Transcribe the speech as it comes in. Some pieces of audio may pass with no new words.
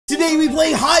Today we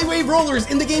play Highway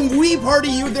Rollers in the game Wii Party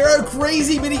U. There are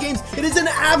crazy minigames. It is an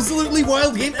absolutely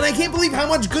wild game, and I can't believe how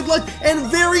much good luck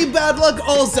and very bad luck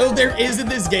also there is in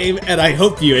this game, and I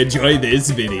hope you enjoy this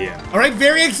video. Alright,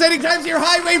 very exciting times here,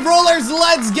 Highway Rollers,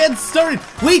 let's get started.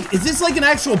 Wait, is this like an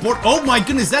actual board? Oh my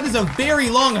goodness, that is a very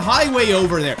long highway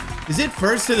over there. Is it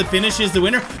first to the finish is the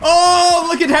winner? Oh,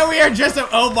 look at how we are dressed up.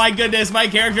 Oh my goodness, my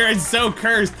character is so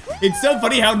cursed. It's so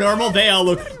funny how normal they all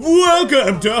look.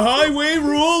 Welcome to Highway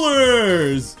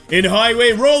Rollers. In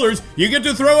Highway Rollers, you get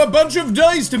to throw a bunch of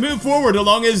dice to move forward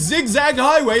along a zigzag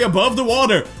highway above the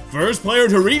water. First player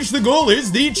to reach the goal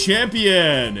is the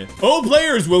champion. All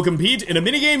players will compete in a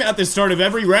minigame at the start of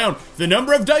every round. The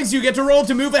number of dice you get to roll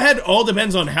to move ahead all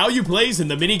depends on how you place in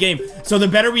the minigame. So the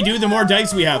better we do, the more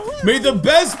dice we have. May the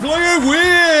best player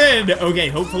win! Okay,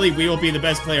 hopefully we will be the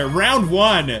best player. Round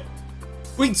one.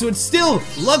 Wait, so it's still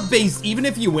luck-based even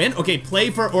if you win? Okay, play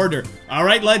for order. All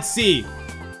right, let's see.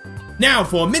 Now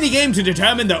for a minigame to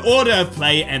determine the order of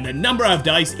play and the number of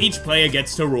dice each player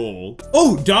gets to roll.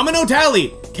 Oh, domino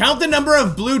tally. Count the number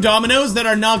of blue dominoes that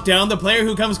are knocked down. The player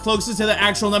who comes closest to the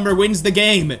actual number wins the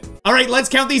game. All right, let's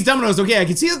count these dominoes. Okay, I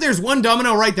can see that there's one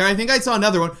domino right there. I think I saw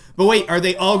another one. But wait, are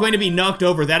they all going to be knocked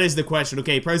over? That is the question.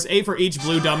 Okay, press A for each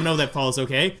blue domino that falls,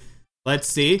 okay? Let's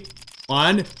see.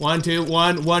 1, 1, 2,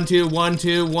 1, 1, 2, 1,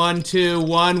 2, 1, 2,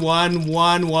 1, 1,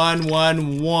 1, 1,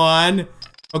 1, 1.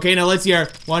 Okay, now let's see here.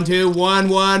 1, 2, 1,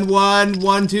 1, 1,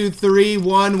 1, 2, 3,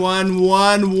 1, 1,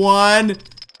 1, 1.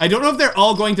 I don't know if they're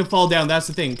all going to fall down. That's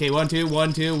the thing. Okay, 1, 2,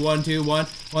 1, 2, 1, 2, 1,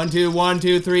 1, 2, 1,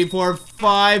 2, 3, 4,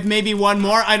 5. Maybe one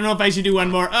more. I don't know if I should do one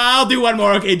more. I'll do one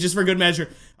more. Okay, just for good measure.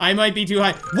 I might be too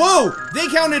high. Whoa! They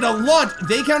counted a lot.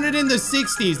 They counted in the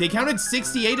 60s. They counted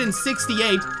 68 and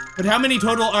 68. But how many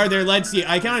total are there? Let's see.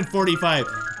 I counted 45.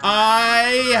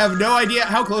 I have no idea.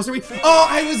 How close are we? Oh,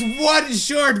 I was one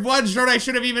short. One short. I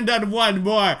should have even done one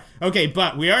more. Okay,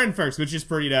 but we are in first, which is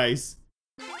pretty nice.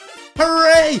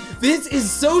 Hooray! This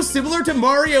is so similar to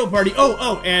Mario Party.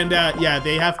 And yeah,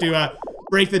 they have to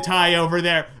break the tie over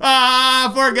there.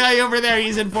 Ah, poor guy over there.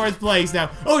 He's in fourth place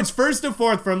now. Oh, it's first to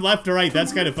fourth from left to right.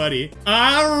 That's kind of funny.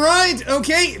 All right.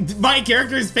 Okay. My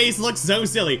character's face looks so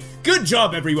silly. Good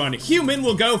job, everyone. Human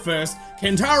will go first.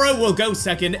 Kentaro will go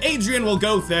second. Adrian will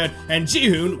go third. And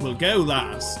Jihoon will go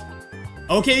last.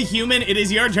 Okay, Human, it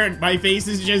is your turn. My face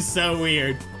is just so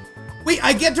weird. Wait,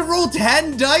 I get to roll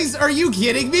 10 dice? Are you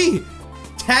kidding me?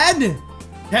 10?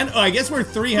 10? Oh, I guess we're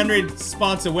 300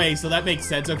 spots away, so that makes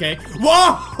sense, okay.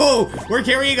 Whoa! We're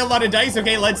carrying a lot of dice.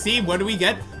 Okay, let's see. What do we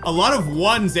get? A lot of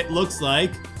ones, it looks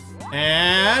like.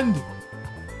 And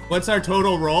what's our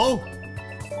total roll?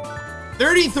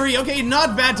 33. Okay,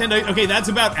 not bad. 10 dice. Okay, that's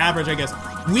about average, I guess.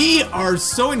 We are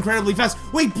so incredibly fast.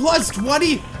 Wait, plus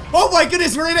 20? Oh my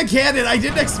goodness, we're in a cannon. I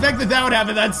didn't expect that would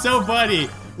happen. That's so funny.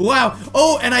 Wow.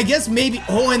 Oh, and I guess maybe,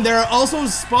 oh, and there are also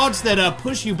spots that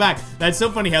push you back. That's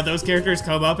so funny how those characters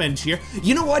come up and cheer.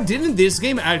 You know what? Didn't this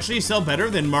game actually sell better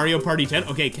than Mario Party 10?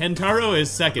 Okay, Kentaro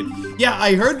is second. Yeah,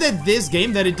 I heard that this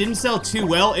game, that it didn't sell too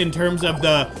well in terms of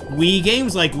the Wii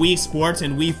games, like Wii Sports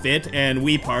and Wii Fit and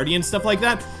Wii Party and stuff like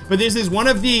that. But this is one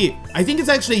of the, I think it's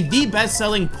actually the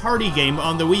best-selling party game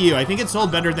on the Wii U. I think it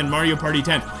sold better than Mario Party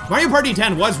 10. Mario Party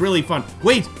 10 was really fun.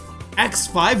 Wait,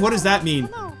 X5? What does that mean?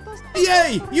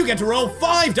 Yay! You get to roll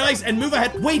 5 dice and move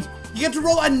ahead. Wait, you get to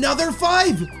roll another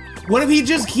 5? What if he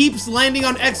just keeps landing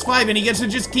on X5 and he gets to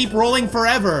just keep rolling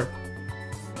forever?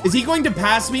 Is he going to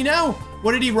pass me now?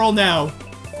 What did he roll now?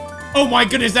 Oh my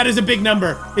goodness, that is a big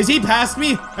number. Is he past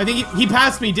me? I think he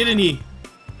passed me, didn't he?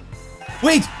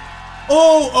 Wait.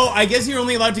 Oh, I guess you're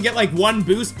only allowed to get like 1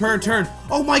 boost per turn.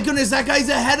 Oh my goodness, that guy's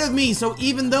ahead of me. So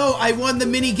even though I won the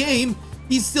mini game,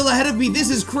 he's still ahead of me. This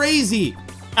is crazy.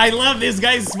 I love this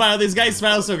guy's smile. This guy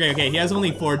smiles so great. Okay, he has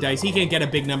only 4 dice. He can't get a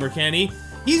big number, can he?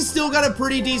 He's still got a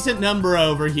pretty decent number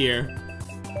over here.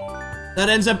 That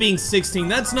ends up being 16.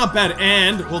 That's not bad.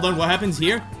 And, hold on, what happens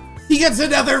here? He gets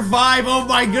another 5. Oh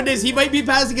my goodness, he might be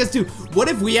passing us too. What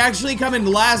if we actually come in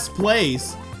last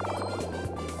place?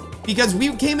 Because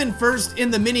we came in first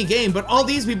in the mini game, but all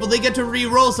these people, they get to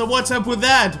re-roll. So what's up with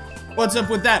that? What's up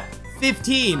with that?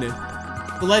 15.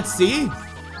 So let's see.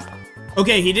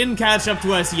 Okay, he didn't catch up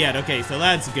to us yet. Okay, so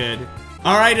that's good.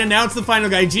 All right, and now it's the final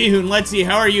guy, Jihoon. Let's see,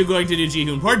 how are you going to do,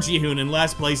 Jihoon? Poor Jihoon in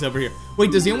last place over here. Wait,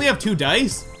 does he only have 2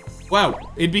 dice? Wow,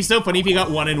 it'd be so funny if he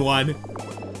got 1 and 1.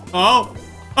 Oh,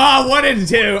 1 and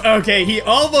 2. Okay, he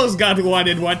almost got 1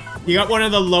 and 1. He got one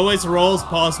of the lowest rolls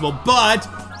possible, but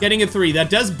getting a 3, that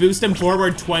does boost him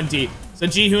forward 20. So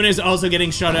Jihoon is also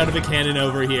getting shot out of a cannon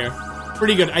over here.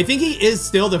 Pretty good. I think he is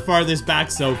still the farthest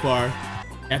back so far.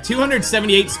 Yeah,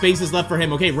 278 spaces left for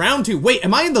him. Okay, round 2. Wait,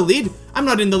 am I in the lead? I'm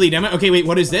not in the lead, am I? Okay, wait,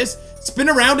 what is this? Spin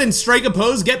around and strike a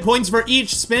pose. Get points for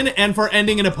each spin and for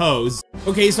ending in a pose.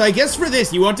 Okay, so I guess for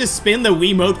this, you want to spin the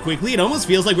Wiimote quickly. It almost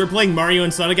feels like we're playing Mario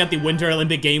and Sonic at the Winter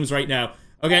Olympic Games right now.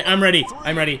 Okay, I'm ready.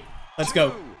 I'm ready. Let's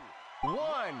go. 2, 1,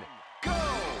 go!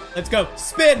 Let's go.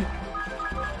 Spin!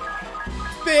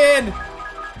 Spin!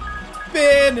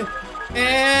 Spin!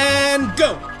 And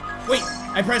go! Wait,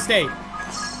 I pressed A.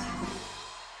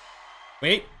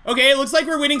 Wait. Okay, it looks like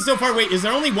we're winning so far. Wait, is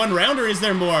there only one round or is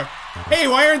there more? Hey,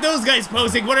 why aren't those guys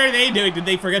posing? What are they doing? Did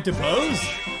they forget to pose?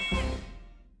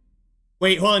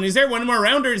 Wait, hold on. Is there one more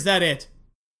round or is that it?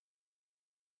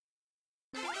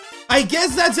 I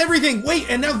guess that's everything. Wait,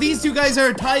 and now these two guys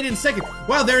are tied in second.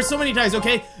 Wow, there are so many ties.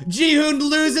 Okay, Jihoon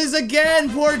loses again.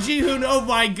 Poor Jihoon. Oh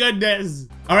my goodness.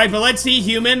 All right, but let's see,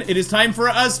 human. It is time for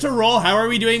us to roll. How are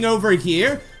we doing over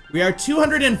here? We are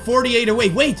 248 away.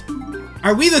 Wait.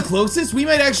 Are we the closest? We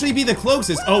might actually be the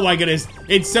closest. Oh my goodness.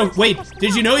 It's so, wait,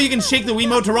 did you know you can shake the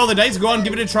Wiimote to roll the dice? Go on,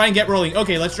 give it a try and get rolling.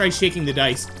 Okay, let's try shaking the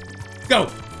dice.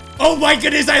 Go. Oh my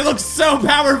goodness, I look so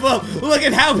powerful. Look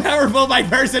at how powerful my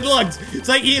person looks. It's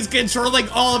like he is controlling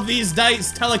all of these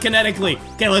dice telekinetically.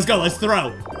 Okay, let's go, let's throw.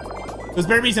 Those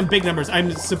better be some big numbers.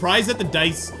 I'm surprised that the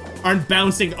dice aren't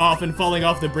bouncing off and falling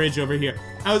off the bridge over here.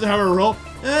 How's our roll?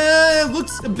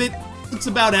 Looks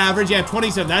about average. Yeah,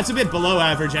 27. That's a bit below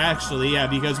average, actually. Yeah,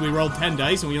 because we rolled 10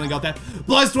 dice and we only got that.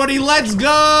 Plus 20. Let's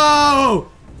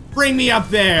go! Bring me up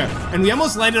there. And we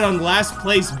almost landed on last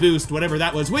place boost, whatever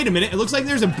that was. Wait a minute. It looks like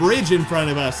there's a bridge in front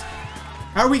of us.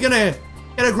 How are we gonna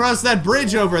get across that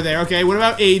bridge over there? Okay, what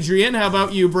about Adrian? How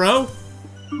about you, bro?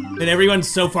 And everyone's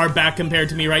so far back compared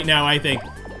to me right now, I think.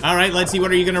 All right, let's see.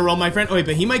 What are you gonna roll, my friend? Oh, wait,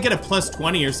 but he might get a plus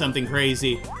 20 or something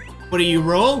crazy. What do you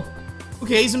roll?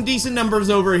 Okay, some decent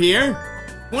numbers over here.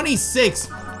 26.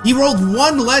 He rolled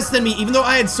one less than me, even though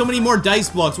I had so many more dice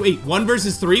blocks. Wait, 1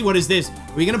 versus 3? What is this?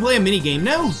 Are we gonna play a mini game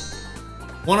now?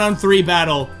 1-on-3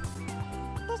 battle.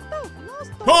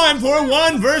 Time for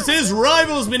 1 versus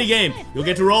Rivals minigame. You'll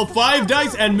get to roll 5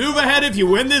 dice and move ahead if you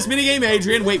win this minigame,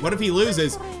 Adrian. Wait, what if he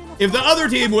loses? If the other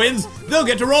team wins, they'll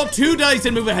get to roll 2 dice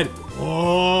and move ahead.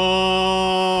 Oh.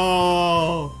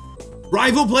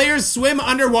 Rival players swim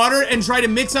underwater and try to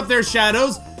mix up their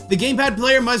shadows. The gamepad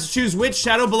player must choose which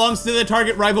shadow belongs to the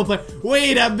target rival player.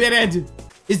 Wait a minute.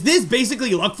 Is this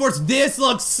basically Luck Force? This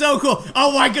looks so cool.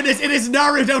 Oh my goodness, it is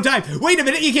Naruto time. Wait a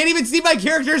minute, you can't even see my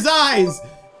character's eyes.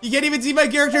 You can't even see my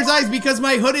character's eyes because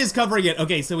my hood is covering it.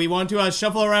 Okay, so we want to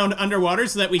shuffle around underwater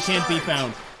so that we can't be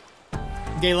found.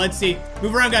 Okay, let's see.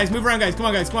 Move around, guys. Move around, guys. Come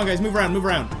on, guys. Come on, guys. Move around. Move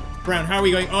around. Brown, how are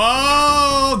we going?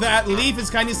 Oh, that leaf is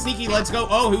kind of sneaky. Let's go.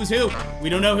 Oh, who's who? We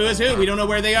don't know who is who. We don't know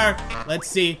where they are. Let's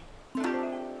see.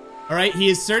 All right, he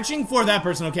is searching for that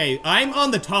person. Okay, I'm on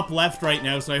the top left right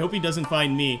now, so I hope he doesn't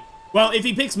find me. Well, if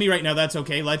he picks me right now, that's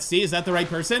okay. Let's see. Is that the right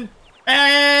person?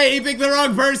 Hey, he picked the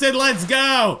wrong person. Let's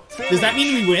go. Does that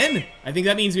mean we win? I think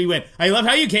that means we win. I love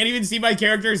how you can't even see my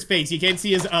character's face. You can't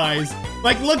see his eyes.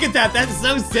 Like, look at that. That's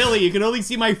so silly. You can only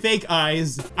see my fake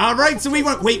eyes. All right, so we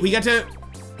want... Wait, we got to...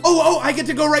 Oh, I get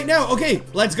to go right now. Okay,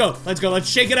 let's go. Let's go. Let's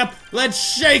shake it up. Let's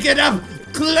shake it up.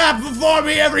 Clap for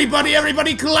me, everybody.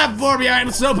 Everybody clap for me. I am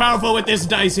so powerful with this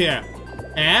dice here.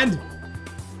 And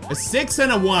a 6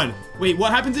 and a 1. Wait,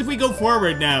 what happens if we go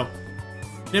forward now?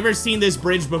 Never seen this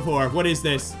bridge before. What is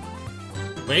this?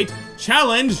 Wait,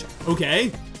 challenge. Okay,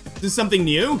 is this something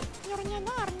new?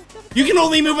 You can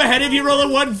only move ahead if you roll a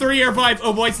 1, 3, or 5.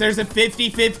 Oh, boys, there's a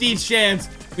 50-50 chance.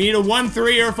 We need a 1,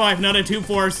 3, or 5, not a 2,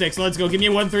 4, or 6. Let's go. Give me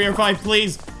a 1, 3, or 5,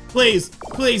 please. Please,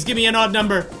 please, give me an odd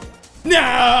number. No,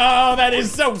 that is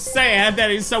so sad.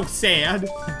 That is so sad.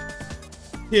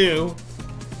 2.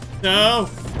 No.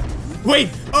 Wait.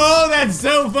 Oh, that's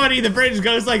so funny. The bridge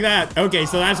goes like that. Okay,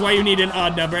 so that's why you need an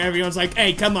odd number. Everyone's like,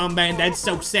 hey, come on, man. That's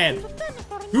so sad.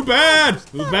 Too bad.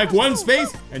 Move back 1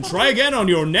 space and try again on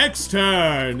your next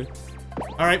turn.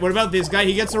 All right, what about this guy?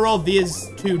 He gets to roll these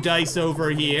 2 dice over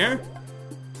here.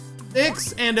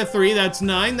 6 and a 3, that's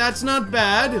 9. That's not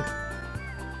bad.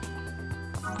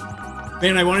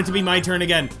 Man, I want it to be my turn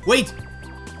again. Wait.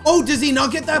 Oh, does he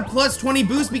not get that plus 20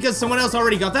 boost because someone else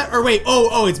already got that? Or wait,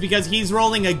 oh, it's because he's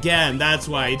rolling again. That's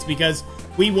why. It's because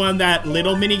we won that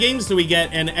little mini game, so we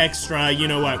get an extra, you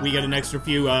know what? We get an extra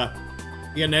few,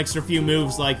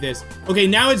 moves like this. Okay,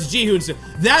 now it's Jihoon's turn.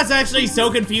 That's actually so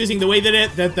confusing, the way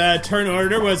that the turn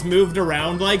order was moved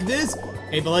around like this.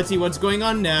 Okay, but let's see what's going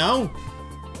on now.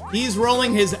 He's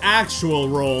rolling his actual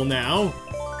roll now,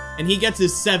 and he gets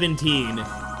his 17.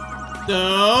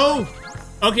 So,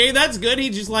 okay, that's good. He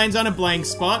just lands on a blank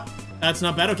spot. That's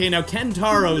not bad. Okay, now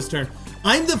Kentaro's turn.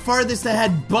 I'm the farthest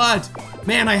ahead, but,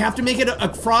 man, I have to make it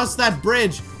across that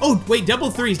bridge. Oh, wait, double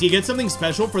 3s. Do you get something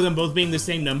special for them both being the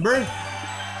same number?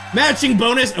 Matching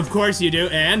bonus, of course you do,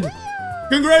 and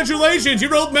congratulations, you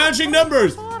rolled matching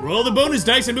numbers. Roll the bonus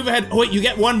dice and move ahead. Oh wait, you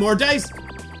get one more dice?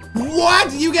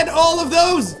 What? You get all of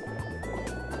those?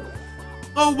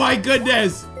 Oh my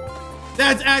goodness.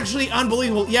 That's actually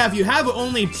unbelievable. Yeah, if you have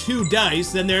only 2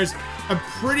 dice, then there's a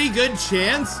pretty good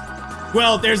chance.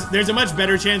 Well, there's a much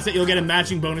better chance that you'll get a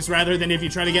matching bonus rather than if you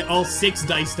try to get all 6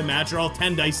 dice to match or all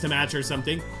 10 dice to match or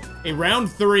something. Okay,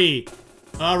 round 3.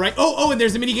 All right. Oh, and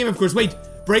there's a mini game, of course. Wait,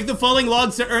 break the falling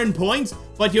logs to earn points,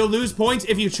 but you'll lose points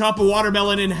if you chop a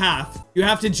watermelon in half. You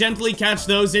have to gently catch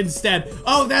those instead.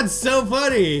 Oh, that's so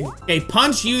funny. Okay,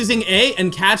 punch using A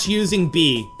and catch using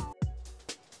B.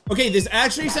 Okay, this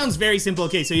actually sounds very simple.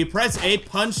 Okay, so you press A,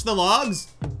 punch the logs,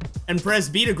 and press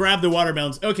B to grab the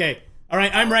watermelons. Okay, all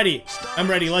right, I'm ready. I'm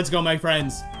ready. Let's go, my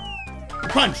friends.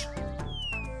 Punch.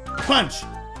 Punch.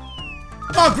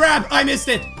 Oh, grab. I missed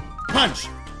it. Punch.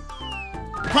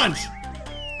 Punch.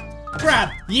 Grab.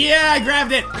 Yeah, I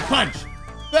grabbed it. Punch.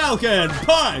 Falcon.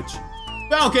 Punch.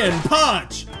 Falcon.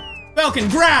 Punch. Falcon.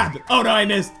 Grab. Oh, no, I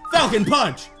missed. Falcon.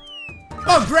 Punch.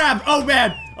 Oh, grab. Oh,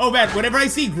 man. Oh, man. Whenever I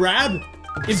see grab,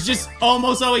 it's just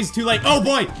almost always too late. Oh,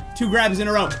 boy. 2 grabs in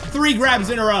a row. 3 grabs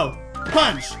in a row.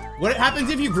 Punch. What happens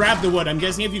if you grab the wood? I'm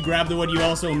guessing if you grab the wood, you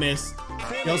also miss.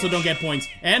 You also don't get points.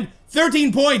 And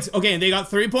 13 points. Okay, and they got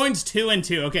 3 points, 2 and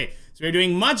 2. Okay, so we're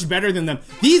doing much better than them.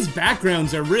 These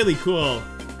backgrounds are really cool.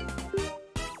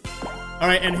 All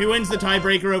right, and who wins the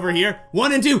tiebreaker over here?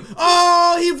 1 and 2.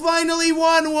 Oh, he finally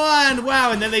won 1.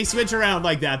 Wow, and then they switch around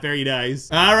like that. Very nice.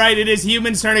 All right, it is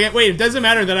humans' turn again. Wait, it doesn't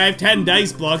matter that I have 10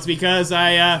 dice blocks because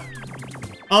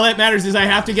all that matters is I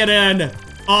have to get an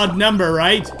odd number,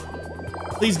 right?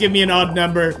 Please give me an odd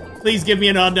number. Please give me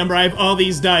an odd number. I have all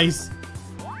these dice.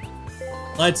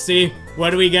 Let's see.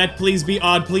 What do we get? Please be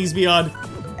odd. Please be odd.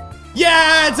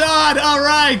 Yeah, it's odd. All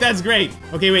right, that's great.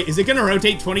 Okay, wait. Is it going to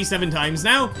rotate 27 times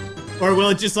now? Or will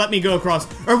it just let me go across?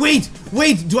 Or wait.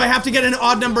 Do I have to get an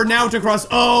odd number now to cross?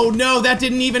 Oh, no, that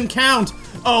didn't even count.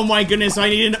 Oh, my goodness. I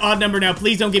need an odd number now.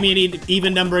 Please don't give me an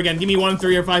even number again. Give me 1,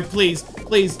 3, or 5, please.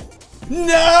 Please.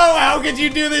 No! How could you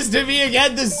do this to me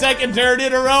again the second turn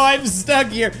in a row? I'm stuck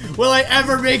here. Will I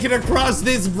ever make it across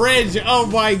this bridge? Oh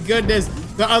my goodness.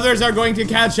 The others are going to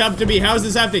catch up to me. How's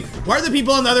this happening? Why are the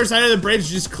people on the other side of the bridge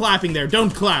just clapping there?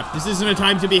 Don't clap. This isn't a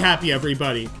time to be happy,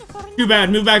 everybody. Too bad.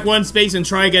 Move back 1 space and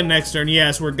try again next turn.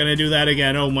 Yes, we're gonna do that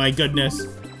again. Oh my goodness.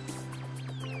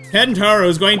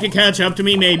 Kentaro's going to catch up to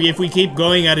me maybe if we keep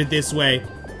going at it this way.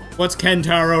 What's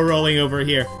Kentaro rolling over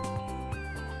here?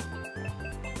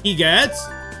 He gets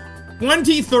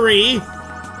 23.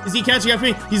 Is he catching up to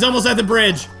me? He's almost at the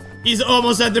bridge. He's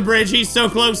almost at the bridge. He's so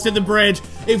close to the bridge.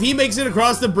 If he makes it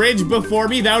across the bridge before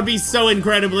me, that would be so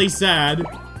incredibly sad.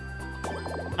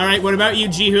 All right, what about you,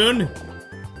 Jihoon?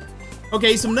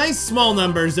 Okay, some nice small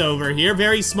numbers over here.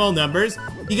 Very small numbers.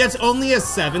 He gets only a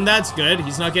 7. That's good.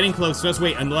 He's not getting close to us.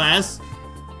 Wait, unless...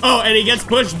 Oh, and he gets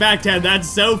pushed back 10. That's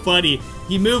so funny.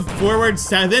 He moved forward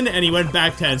 7 and he went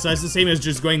back 10. So that's the same as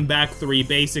just going back 3,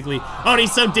 basically. Oh, and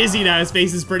he's so dizzy now. His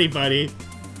face is pretty funny.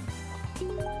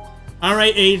 All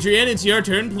right, Adrian, it's your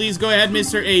turn. Please go ahead,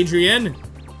 Mr. Adrian.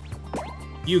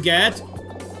 You get...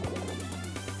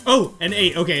 Oh, an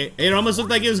 8. Okay, it almost looked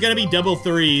like it was gonna be double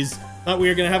 3s. Thought we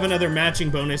were gonna have another matching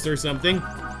bonus or something.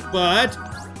 But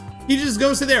he just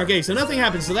goes to there. Okay, so nothing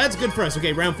happens. So that's good for us.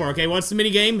 Okay, round 4. Okay, what's the mini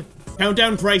game?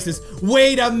 Countdown crisis.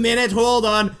 Wait a minute, hold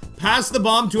on. Pass the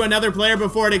bomb to another player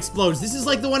before it explodes. This is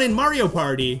like the one in Mario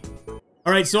Party.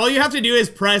 All right, so all you have to do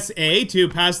is press A to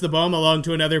pass the bomb along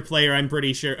to another player, I'm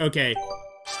pretty sure. Okay.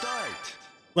 Start.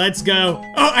 Let's go.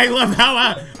 Oh, I love how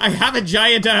I have a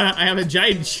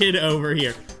giant chin over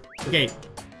here. Okay.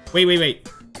 Wait.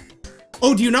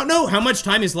 Oh, do you not know how much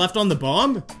time is left on the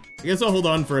bomb? I guess I'll hold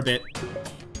on for a bit.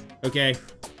 Okay.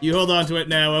 You hold on to it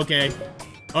now, okay.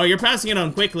 Oh, you're passing it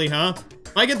on quickly, huh?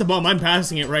 If I get the bomb, I'm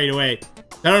passing it right away.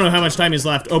 I don't know how much time is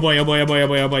left. Oh boy.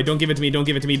 Don't give it to me, don't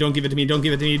give it to me, don't give it to me, don't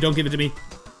give it to me, don't give it to me.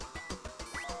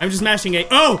 I'm just mashing A.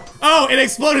 Oh, it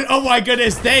exploded. Oh my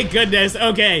goodness, thank goodness.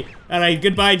 Okay. All right,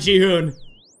 goodbye, Jihoon.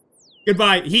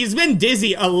 Goodbye. He's been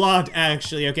dizzy a lot,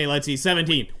 actually. Okay, let's see,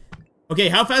 17. Okay,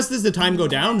 how fast does the time go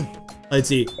down? Let's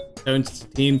see,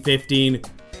 17, 15,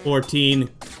 14,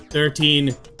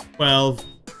 13, 12,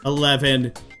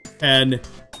 11, 10,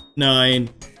 9,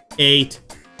 8,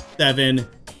 7,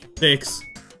 6,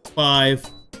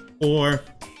 5, 4,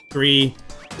 3,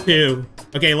 2.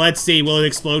 Okay, let's see. Will it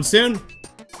explode soon?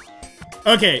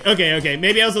 Okay.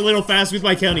 Maybe I was a little fast with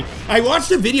my counting. I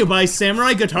watched a video by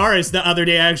Samurai Guitarist the other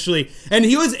day, actually, and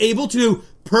he was able to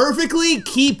perfectly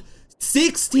keep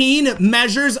 16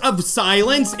 measures of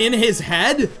silence in his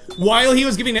head while he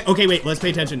was giving it. Okay, wait, let's pay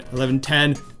attention. 11,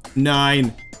 10,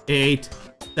 9, 8,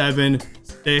 7,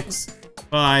 6,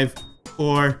 5,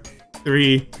 4,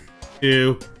 3,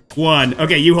 2, 1.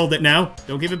 Okay, you hold it now.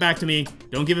 Don't give it back to me.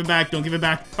 Don't give it back. Don't give it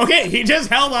back. Okay, he just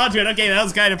held on to it. Okay, that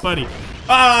was kind of funny.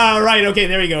 Right, okay,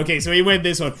 there we go. Okay, so he went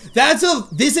this one.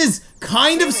 This is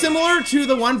kind of similar to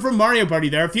the one from Mario Party.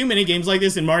 There are a few mini games like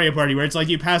this in Mario Party where it's like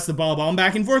you pass the bomb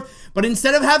back and forth, but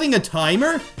instead of having a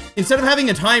timer,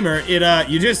 it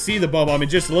you just see the bomb. It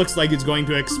just looks like it's going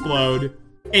to explode.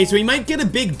 Okay, so we might get a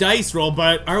big dice roll,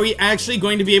 but are we actually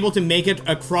going to be able to make it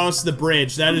across the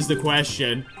bridge? That is the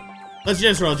question. Let's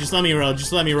just roll. Just let me roll.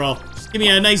 Just let me roll. Just give me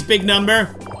a nice big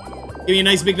number. Give me a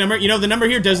nice big number. You know, the number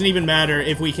here doesn't even matter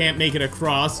if we can't make it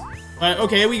across. But,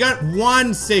 okay, we got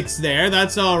 1 6 there.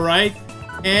 That's alright.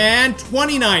 And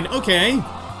 29. Okay.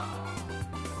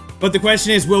 But the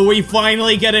question is, will we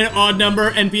finally get an odd number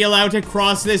and be allowed to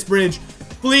cross this bridge?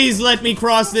 Please let me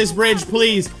cross this bridge,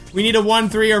 please. We need a 1,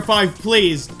 3, or 5,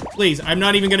 please. Please, I'm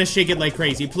not even gonna shake it like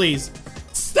crazy, please.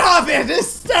 Stop it!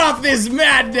 Stop this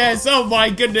madness! Oh my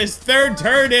goodness, 3rd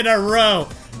turn in a row.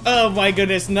 Oh my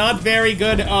goodness, not very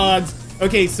good odds.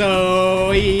 Okay,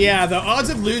 so yeah, the odds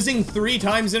of losing 3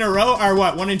 times in a row are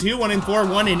what? 1 in 2, 1 in 4,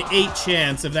 1 in 8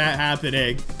 chance of that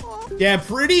happening. Yeah,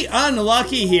 pretty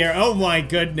unlucky here. Oh my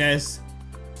goodness.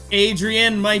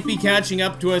 Adrian might be catching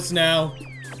up to us now.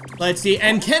 Let's see,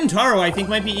 and Kentaro I think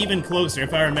might be even closer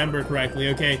if I remember correctly.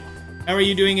 Okay, how are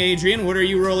you doing, Adrian? What are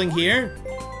you rolling here?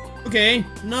 Okay,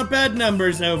 not bad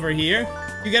numbers over here.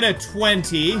 You get a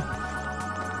 20.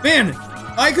 Man,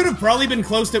 I could have probably been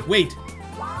close to- wait.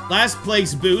 Last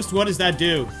place boost, what does that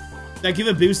do? Does that give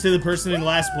a boost to the person in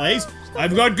last place?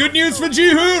 I've got good news for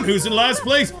Jihoon, who's in last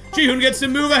place. Jihoon gets to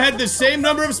move ahead the same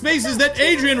number of spaces that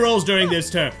Adrian rolls during this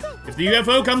turn. If the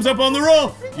UFO comes up on the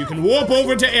roll, you can warp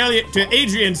over to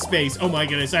Adrian's space. Oh my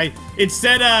goodness, it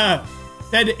said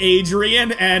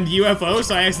Adrian and UFO,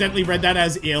 so I accidentally read that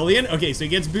as alien. Okay, so he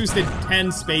gets boosted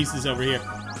 10 spaces over here.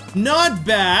 Not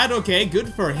bad, okay,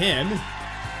 good for him.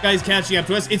 Guy's catching up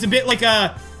to us. It's a bit like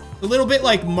a little bit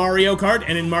like Mario Kart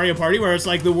and in Mario Party, where it's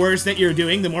like the worse that you're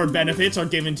doing, the more benefits are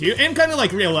given to you, and kind of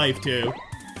like real life too.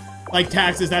 Like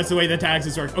taxes, that's the way the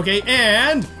taxes work. Okay,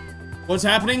 and what's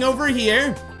happening over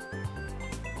here?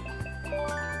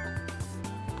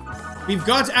 We've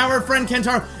got our friend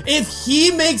Kentaro. If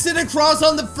he makes it across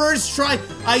on the first try,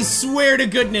 I swear to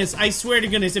goodness,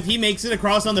 if he makes it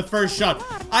across on the first shot.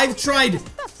 I've tried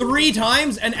 3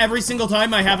 times, and every single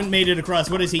time I haven't made it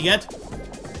across. What does he get?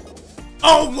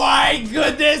 Oh my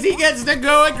goodness, he gets to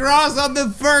go across on the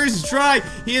first try.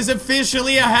 He is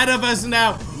officially ahead of us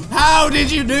now. How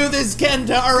did you do this,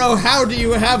 Kentaro? How do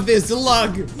you have this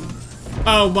luck?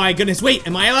 Oh my goodness, wait,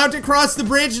 am I allowed to cross the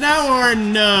bridge now or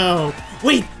no?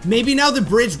 Wait, maybe now the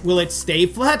bridge, will it stay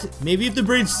flat? Maybe if the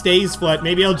bridge stays flat,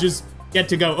 maybe I'll just get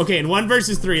to go. Okay, in 1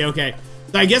 versus 3, okay.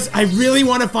 So I guess I really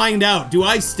want to find out. Do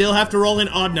I still have to roll an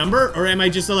odd number, or am I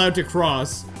just allowed to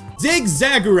cross?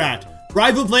 Zigzagurat.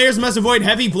 Rival players must avoid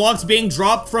heavy blocks being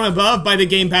dropped from above by the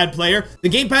gamepad player. The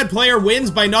gamepad player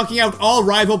wins by knocking out all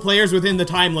rival players within the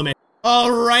time limit.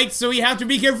 Alright, so we have to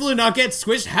be careful to not get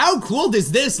squished. How cool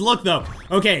does this look, though?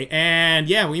 Okay, and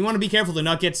yeah, we want to be careful to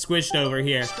not get squished over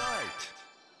here.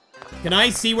 Can I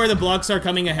see where the blocks are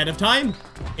coming ahead of time?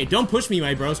 Hey, don't push me,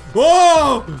 my bros.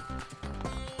 Whoa!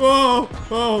 Oh,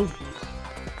 oh.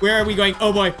 Where are we going?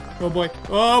 Oh boy, oh boy,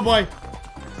 oh boy.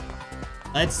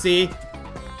 Let's see.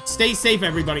 Stay safe,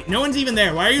 everybody. No one's even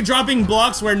there. Why are you dropping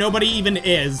blocks where nobody even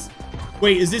is?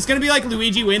 Wait, is this gonna be like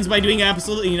Luigi wins by doing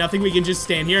absolutely nothing? We can just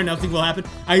stand here and nothing will happen.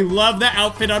 I love the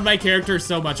outfit on my character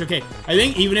so much. Okay, I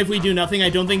think even if we do nothing, I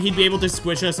don't think he'd be able to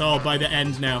squish us all by the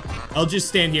end now. I'll just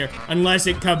stand here, unless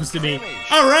it comes to me.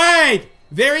 All right!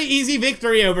 Very easy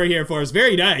victory over here for us.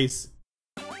 Very nice.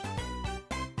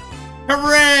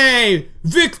 Hooray!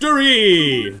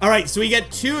 Victory! All right, so we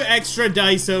get 2 extra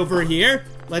dice over here.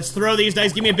 Let's throw these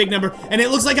dice, give me a big number. And it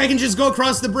looks like I can just go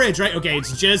across the bridge, right? Okay,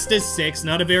 it's just a 6,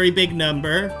 not a very big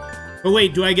number. But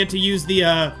wait, do I get to use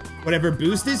the, whatever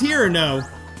boost is here or no?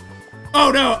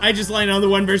 Oh no, I just landed on the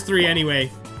 1 versus 3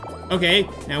 anyway. Okay,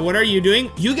 now what are you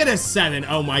doing? You get a 7,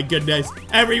 oh my goodness.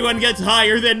 Everyone gets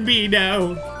higher than me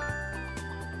now.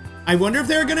 I wonder if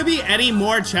there are gonna be any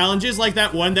more challenges like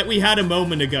that one that we had a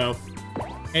moment ago.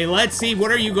 Hey, let's see,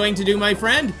 what are you going to do, my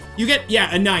friend? You get,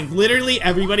 yeah, a 9. Literally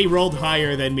everybody rolled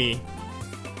higher than me.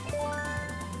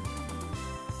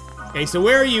 Okay, so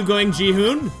where are you going,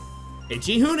 Jihoon? Okay,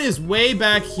 Jihoon is way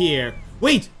back here.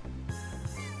 Wait!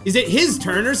 Is it his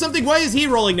turn or something? Why is he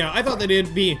rolling now? I thought that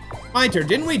it'd be my turn.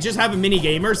 Didn't we just have a mini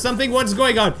game or something? What's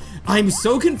going on? I'm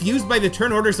so confused by the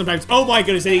turn order sometimes. Oh my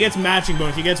goodness, he gets matching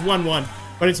bonus. He gets 1-1,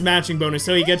 but it's matching bonus,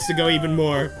 so he gets to go even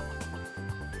more.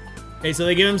 Okay, so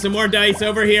they give him some more dice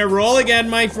over here. Roll again,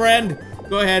 my friend.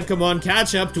 Go ahead, come on,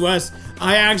 catch up to us.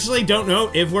 I actually don't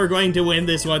know if we're going to win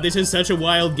this one. This is such a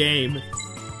wild game.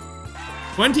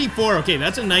 24, okay,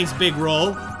 that's a nice big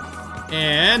roll.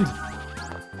 And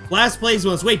last place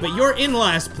was, wait, but you're in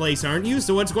last place, aren't you?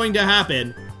 So what's going to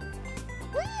happen?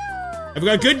 I've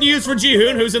got good news for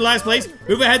Jihoon, who's in last place.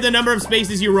 Move ahead the number of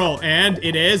spaces you roll, and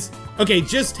it is, okay,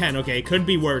 just 10, okay, could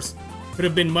be worse. Could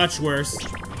have been much worse.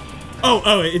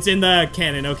 Oh, it's in the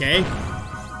cannon, okay.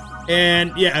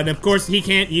 And yeah, and of course he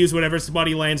can't use whatever spot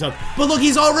he lands on. But look,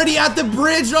 he's already at the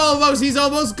bridge almost. He's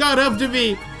almost caught up to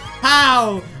me.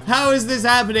 How? How is this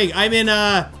happening? I'm in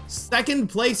second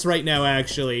place right now,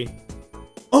 actually.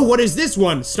 Oh, what is this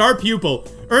one? Star Pupil.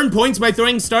 Earn points by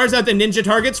throwing stars at the ninja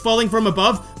targets falling from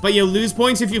above, but you'll lose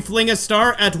points if you fling a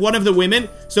star at one of the women.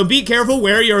 So be careful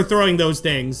where you're throwing those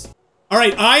things. All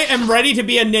right, I am ready to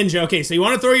be a ninja. Okay, so you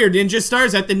want to throw your ninja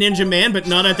stars at the ninja man, but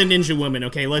not at the ninja woman.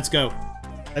 Okay, let's go.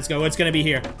 Let's go. What's gonna be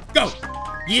here? Go!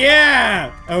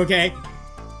 Yeah! Okay.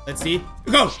 Let's see.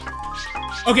 Go!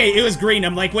 Okay, it was green.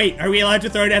 I'm like, wait, are we allowed to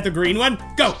throw it at the green one?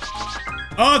 Go!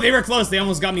 Oh, they were close. They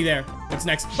almost got me there. What's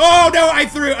next? Oh, no, I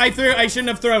threw. I shouldn't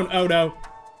have thrown. Oh, no.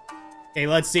 Okay,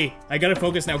 let's see. I gotta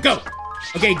focus now. Go!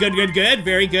 Okay, good.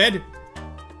 Very good.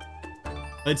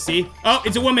 Let's see. Oh,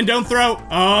 it's a woman. Don't throw.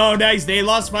 Oh, nice. They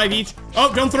lost 5 each.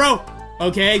 Oh, don't throw.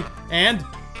 Okay, and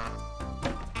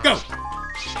go.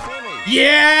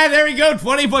 Yeah, there we go.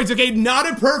 20 points. Okay, not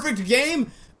a perfect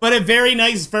game, but a very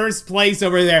nice first place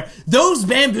over there. Those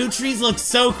bamboo trees look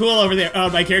so cool over there. Oh,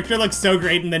 my character looks so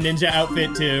great in the ninja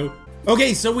outfit, too.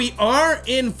 Okay, so we are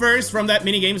in first from that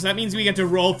minigame, so that means we get to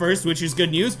roll first, which is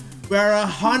good news. We're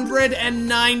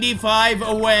 195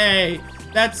 away.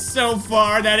 That's so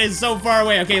far. That is so far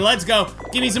away. Okay, let's go.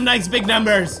 Give me some nice big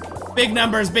numbers. Big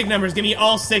numbers. Give me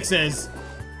all 6s.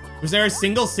 Was there a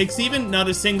single 6 even? Not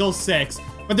a single 6.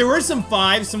 But there were some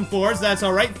 5s, some 4s. That's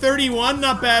all right. 31,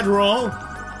 not bad roll.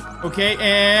 Okay,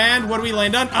 and what do we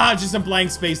land on? Ah, just a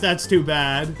blank space. That's too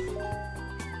bad.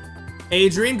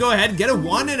 Adrian, go ahead. Get a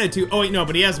 1 and a 2. Oh, wait, no,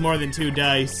 but he has more than 2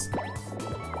 dice.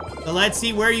 So let's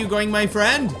see. Where are you going, my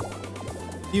friend?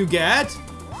 You get...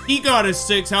 He got a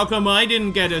 6. How come I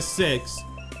didn't get a 6?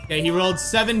 Okay, he rolled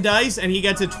 7 dice and he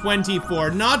gets a 24.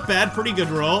 Not bad. Pretty good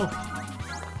roll.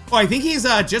 Oh, I think he's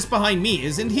just behind me,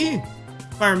 isn't he?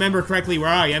 If I remember correctly where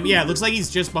I am. Yeah, it looks like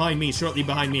he's just behind me, shortly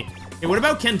behind me. Okay, what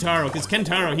about Kentaro? Because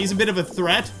Kentaro, he's a bit of a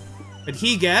threat. But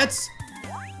he gets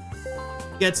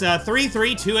 3,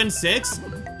 3, 2, and 6. So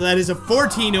that is a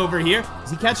 14 over here. Is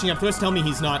he catching up to us? Tell me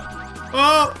he's not.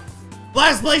 Oh!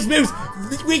 Last place boost!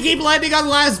 We keep landing on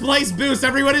last place boost.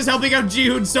 Everyone is helping out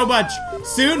Jihoon so much.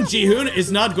 Soon, Jihoon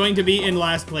is not going to be in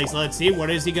last place. Let's see. What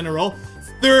is he gonna roll?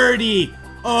 30.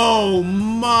 Oh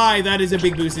my, that is a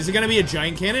big boost. Is it gonna be a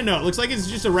giant cannon? No, it looks like it's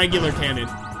just a regular cannon.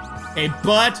 Okay,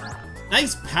 but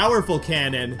nice powerful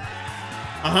cannon.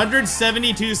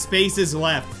 172 spaces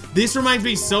left. This reminds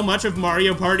me so much of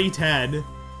Mario Party 10.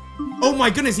 Oh my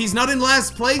goodness, he's not in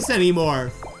last place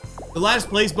anymore. The last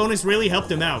place bonus really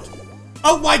helped him out.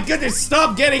 Oh my goodness,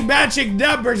 stop getting matching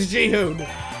numbers, Jihoon.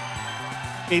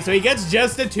 Okay, so he gets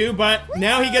just a 2, but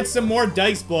now he gets some more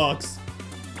dice blocks.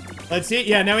 Let's see.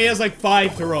 Yeah, now he has like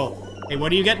 5 to roll. Okay, what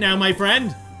do you get now, my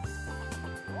friend?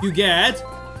 You get...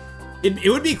 It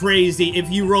would be crazy if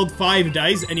you rolled 5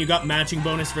 dice and you got matching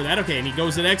bonus for that. Okay, and he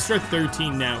goes an extra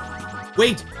 13 now.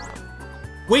 Wait,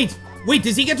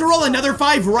 does he get to roll another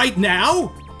 5 right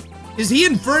now? Is he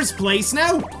in first place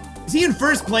now? Is he in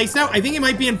first place now? I think he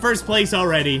might be in first place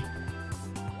already.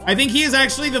 I think he is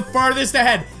actually the farthest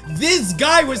ahead. This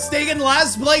guy was staying in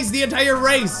last place the entire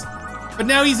race, but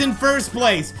now he's in first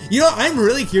place. You know, I'm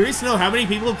really curious to know how many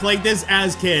people have played this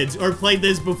as kids or played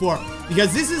this before,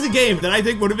 because this is a game that I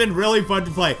think would have been really fun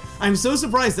to play. I'm so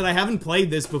surprised that I haven't played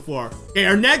this before. Okay,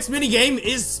 our next minigame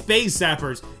is Space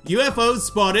Zappers. UFOs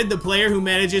spotted. The player who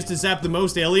manages to zap the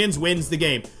most aliens wins the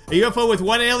game. A UFO with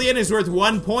 1 alien is worth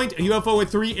 1 point. A UFO with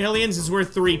 3 aliens is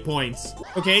worth 3 points.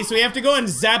 Okay, so we have to go and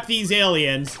zap these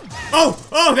aliens.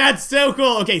 Oh, that's so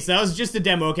cool. Okay, so that was just a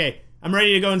demo. Okay, I'm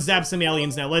ready to go and zap some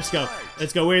aliens now. Let's go.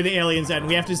 Let's go. Where are the aliens at? And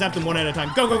we have to zap them one at a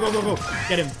time. Go.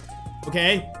 Get him.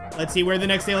 Okay, let's see where the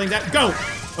next alien's at. Go.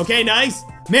 Okay, nice.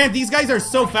 Man, these guys are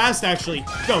so fast, actually.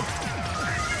 Go.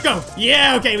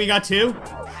 Yeah, okay, we got 2.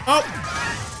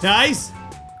 Oh, nice.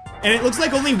 And it looks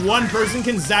like only 1 person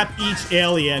can zap each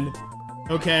alien.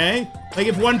 Okay. Like,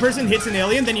 if 1 person hits an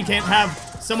alien, then you can't have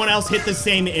someone else hit the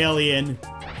same alien.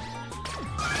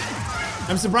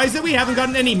 I'm surprised that we haven't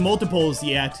gotten any multiples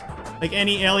yet. Like,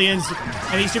 any aliens,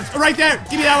 any ships. Oh, right there!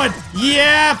 Give me that one!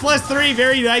 Yeah, +3,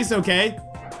 very nice, okay.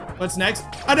 What's next?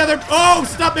 Another, oh,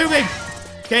 stop moving!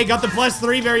 Okay, got the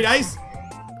 +3, very nice.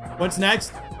 What's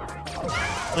next?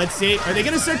 Let's see, are they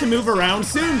gonna start to move around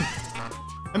soon?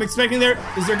 I'm expecting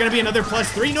is there gonna be another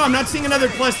 +3? No, I'm not seeing another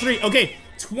 +3. Okay,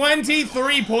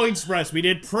 23 points for us. We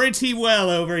did pretty well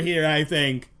over here, I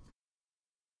think.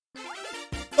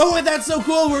 Oh, and that's so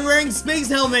cool, we're wearing space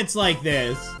helmets like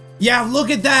this. Yeah, look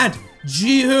at that.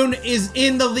 Ji-hoon is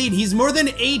in the lead. He's more than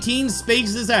 18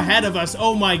 spaces ahead of us.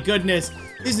 Oh my goodness.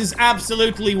 This is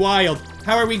absolutely wild.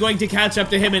 How are we going to catch up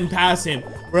to him and pass him?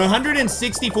 We're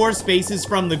 164 spaces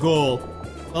from the goal.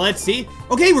 Well, let's see.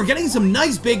 Okay, we're getting some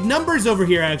nice big numbers over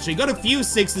here, actually. Got a few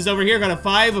 6s over here. Got a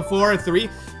 5, a 4, a 3.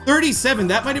 37.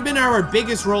 That might have been our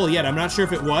biggest roll yet. I'm not sure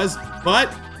if it was,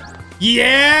 but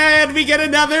yeah, and we get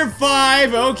another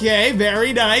 5. Okay,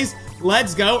 very nice.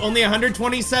 Let's go. Only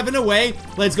 127 away.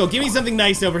 Let's go. Give me something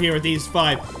nice over here with these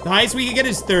 5. The highest we can get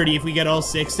is 30 if we get all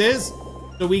 6s.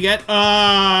 So we get,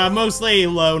 mostly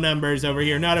low numbers over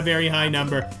here. Not a very high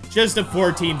number. Just a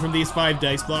 14 from these 5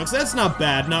 dice blocks. That's not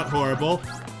bad. Not horrible.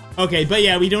 Okay, but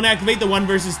yeah, we don't activate the 1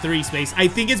 versus 3 space. I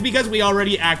think it's because we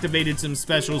already activated some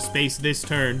special space this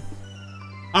turn.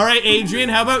 All right, Adrian,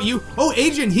 how about you? Oh,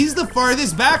 Adrian, he's the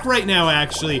farthest back right now,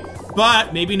 actually.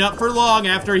 But maybe not for long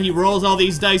after he rolls all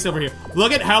these dice over here.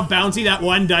 Look at how bouncy that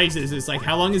 1 dice is. It's like,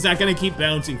 how long is that gonna keep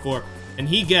bouncing for? And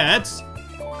he gets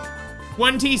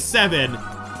 27.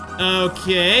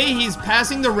 Okay, he's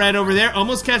passing the red over there,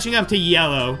 almost catching up to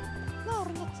yellow.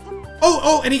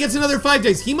 Oh, and he gets another 5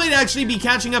 dice. He might actually be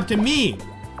catching up to me.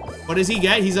 What does he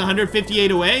get? He's 158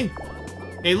 away.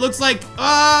 Okay, looks like,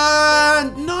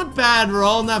 not bad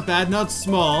roll, not bad, not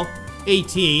small.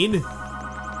 18.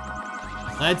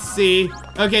 Let's see.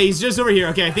 Okay, he's just over here.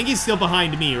 Okay, I think he's still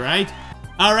behind me, right?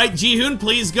 All right, Ji-hoon,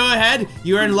 please go ahead.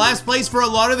 You are in last place for a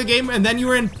lot of the game, and then you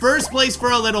were in first place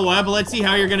for a little while, but let's see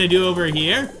how you're gonna do over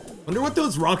here. Wonder what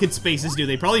those rocket spaces do.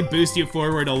 They probably boost you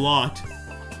forward a lot.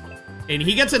 And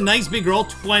he gets a nice big roll,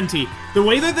 20. The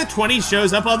way that the 20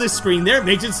 shows up on this screen there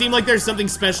makes it seem like there's something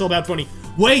special about 20.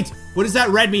 Wait, what does that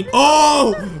red mean?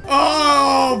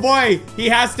 Oh boy, he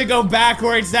has to go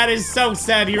backwards. That is so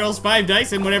sad. He rolls 5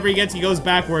 dice and whatever he gets, he goes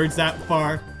backwards that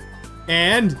far.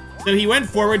 And so he went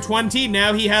forward 20,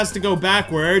 now he has to go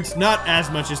backwards. Not as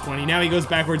much as 20, now he goes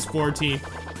backwards 14.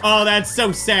 Oh, that's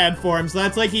so sad for him. So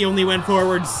that's like he only went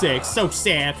forward 6, so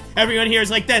sad. Everyone here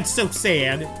is like, that's so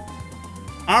sad.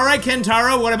 All right,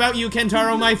 Kentaro, what about you,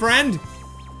 Kentaro, my friend?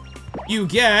 You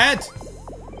get...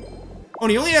 Oh,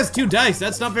 and he only has 2 dice,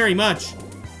 that's not very much.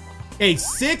 Okay,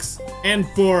 6 and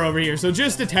 4 over here, so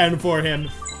just a 10 for him.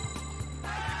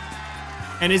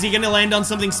 And is he gonna land on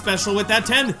something special with that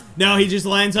 10? No, he just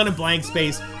lands on a blank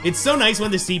space. It's so nice when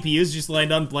the CPUs just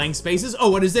land on blank spaces. Oh,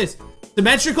 what is this?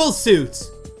 Symmetrical suits.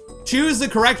 Choose the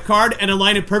correct card and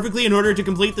align it perfectly in order to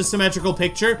complete the symmetrical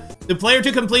picture. The player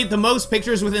to complete the most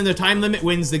pictures within the time limit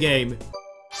wins the game.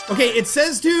 Okay, it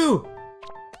says to...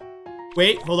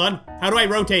 Wait, hold on. How do I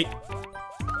rotate?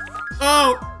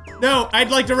 Oh, no, I'd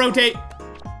like to rotate.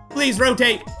 Please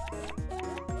rotate.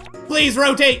 Please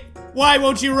rotate. Why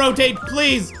won't you rotate,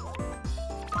 please?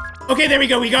 Okay, there we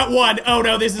go, we got 1. Oh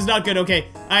no, this is not good, okay.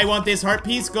 I want this heart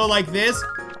piece, go like this.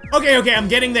 Okay, I'm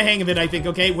getting the hang of it, I think,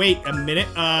 okay. Wait a minute,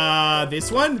 this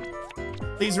one?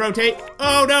 Please rotate.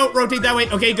 Oh no, rotate that way.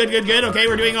 Okay, good, okay,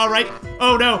 we're doing all right.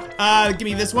 Oh no, give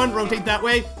me this one, rotate that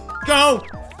way. Go,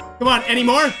 come on, any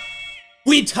more?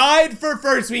 We tied for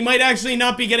first. We might actually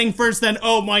not be getting first then.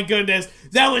 Oh my goodness.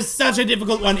 That was such a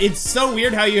difficult one. It's so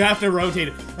weird how you have to rotate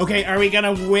it. Okay, are we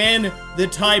gonna win the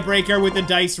tiebreaker with the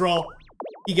dice roll?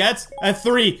 He gets a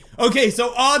 3. Okay,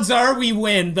 so odds are we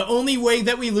win. The only way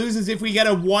that we lose is if we get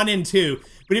a 1 and 2.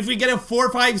 But if we get a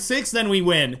 4, 5, 6, then we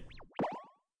win.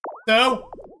 So...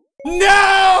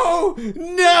 No!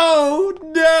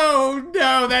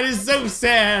 That is so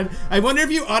sad. I wonder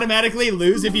if you automatically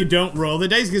lose if you don't roll the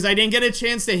dice, because I didn't get a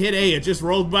chance to hit A. It just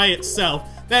rolled by itself.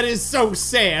 That is so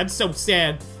sad, so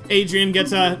sad. Adrian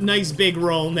gets a nice big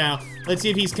roll now. Let's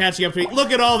see if he's catching up to me. Look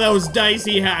at all those dice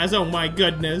he has. Oh my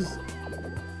goodness.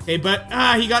 Okay, but,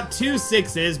 he got 2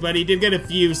 6s, but he did get a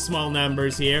few small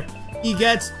numbers here. He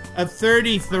gets a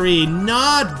 33.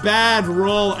 Not bad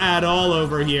roll at all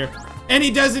over here. And he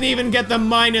doesn't even get the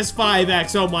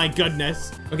 -5x, oh my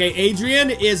goodness. Okay, Adrian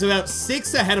is about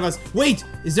 6 ahead of us. Wait,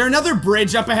 is there another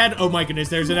bridge up ahead? Oh my goodness,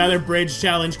 there's another bridge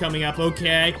challenge coming up,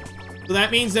 okay. So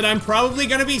that means that I'm probably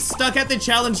gonna be stuck at the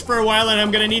challenge for a while and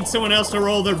I'm gonna need someone else to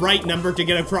roll the right number to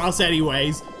get across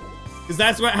anyways. Because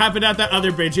that's what happened at that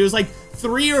other bridge. It was like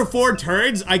 3 or 4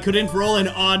 turns, I couldn't roll an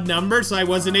odd number, so I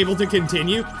wasn't able to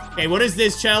continue. Okay, what is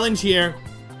this challenge here?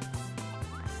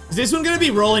 Is this one gonna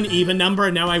be roll an even number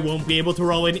and now I won't be able to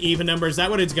roll an even number? Is that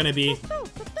what it's gonna be?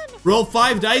 Roll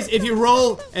 5 dice. If you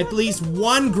roll at least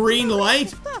 1 green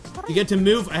light, you get to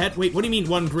move ahead. Wait, what do you mean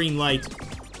 1 green light?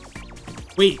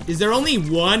 Wait, is there only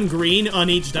 1 green on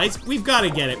each dice? We've got to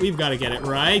get it. We've got to get it,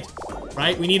 right?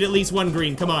 Right? We need at least 1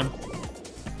 green. Come on.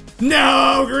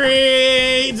 No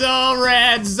greens! All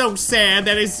red. So sad.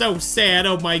 That is so sad.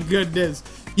 Oh my goodness.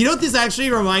 You know what this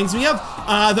actually reminds me of?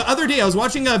 The other day I was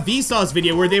watching a Vsauce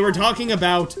video where they were talking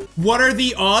about what are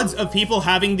the odds of people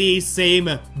having the same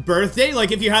birthday?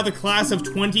 Like if you have a class of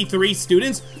 23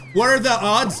 students, what are the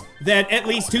odds that at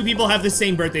least 2 people have the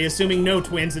same birthday, assuming no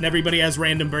twins and everybody has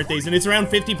random birthdays, and it's around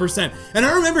 50%. And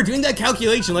I remember doing that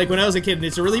calculation like when I was a kid, and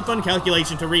it's a really fun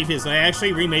calculation to read his. I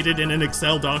actually remade it in an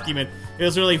Excel document. It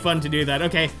was really fun to do that.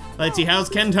 Okay, let's see, how's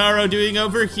Kentaro doing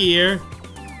over here?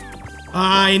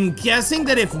 I'm guessing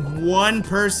that if 1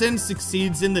 person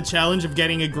succeeds in the challenge of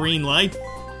getting a green light,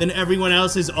 then everyone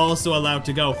else is also allowed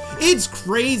to go. It's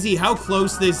crazy how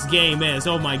close this game is.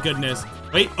 Oh my goodness.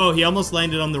 Wait, oh, he almost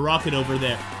landed on the rocket over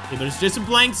there. Okay, there's just a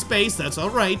blank space, that's all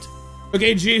right.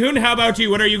 Okay, Jihoon, how about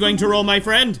you? What are you going to roll, my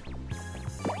friend?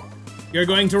 You're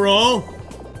going to roll?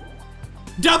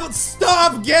 Double,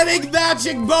 stop getting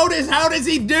matching bonus! How does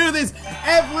he do this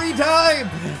every time?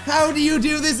 How do you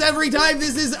do this every time?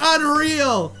 This is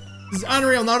unreal. This is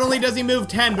unreal. Not only does he move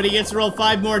 10, but he gets to roll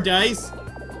 5 more dice.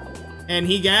 And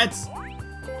he gets,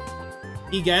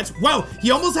 wow,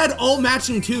 he almost had all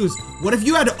matching 2s. What if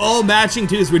you had all matching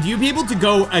 2s? Would you be able to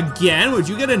go again? Would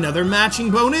you get another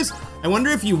matching bonus? I wonder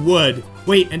if you would.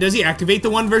 Wait, and does he activate the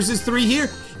 1 versus 3 here?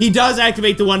 He does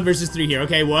activate the 1 versus 3 here.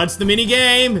 Okay, what's the mini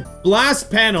game? Blast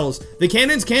panels. The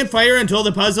cannons can't fire until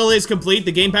the puzzle is complete.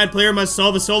 The gamepad player must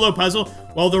solve a solo puzzle,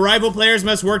 while the rival players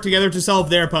must work together to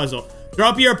solve their puzzle.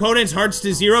 Drop your opponent's hearts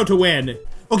to 0 to win.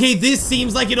 Okay, this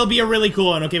seems like it'll be a really cool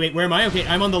one. Okay, wait, where am I? Okay,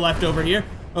 I'm on the left over here.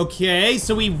 Okay,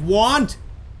 so we want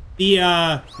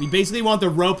the, we basically want the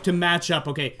rope to match up.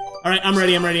 Okay, all right, I'm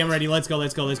ready. Let's go.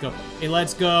 Okay,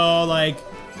 let's go like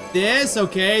this.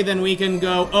 Okay, then we can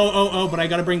go, but I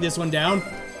gotta bring this one down.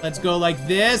 Let's go like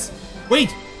this.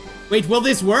 Wait, will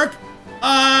this work?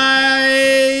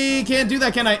 I can't do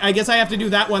that, can I? I guess I have to do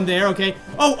that one there, okay.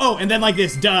 Oh, and then like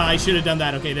this, duh, I should have done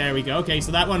that. Okay, there we go. Okay,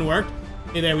 so that one worked.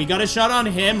 Okay, there, we got a shot on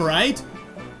him, right?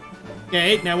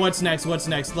 Okay, now what's next?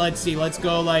 Let's see, let's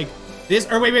go like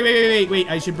this, or wait,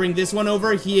 I should bring this one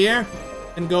over here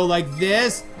and go like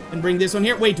this and bring this one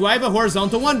here. Wait, do I have a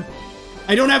horizontal one?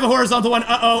 I don't have a horizontal one.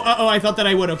 Uh-oh, I thought that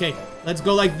I would. Okay, let's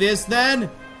go like this then.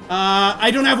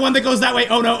 I don't have one that goes that way.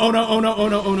 Oh no.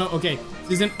 Okay,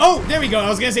 this isn't, oh, there we go. I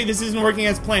was gonna say this isn't working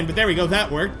as planned, but there we go,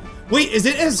 that worked. Wait, is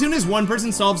it as soon as one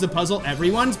person solves the puzzle,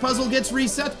 everyone's puzzle gets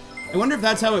reset? I wonder if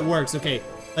that's how it works. Okay,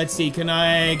 let's see, can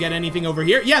I get anything over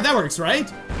here? Yeah, that works,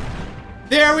 right?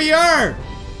 There we are!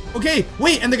 Okay,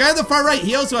 wait, and the guy on the far right,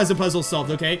 he also has a puzzle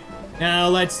solved, okay? Now,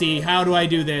 let's see, how do I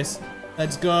do this?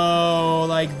 Let's go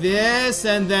like this,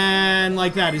 and then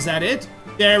like that. Is that it?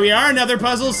 There we are, another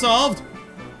puzzle solved.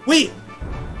 Wait,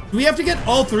 do we have to get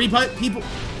all 3 people?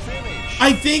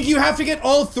 I think you have to get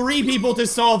all 3 people to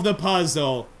solve the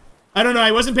puzzle. I don't know,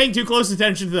 I wasn't paying too close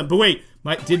attention to them, but wait,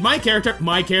 my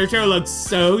character looks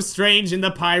so strange in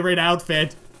the pirate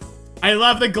outfit. I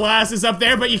love the glasses up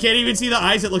there, but you can't even see the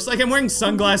eyes. It looks like I'm wearing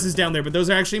sunglasses down there, but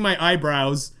those are actually my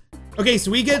eyebrows. Okay,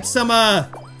 so we get some,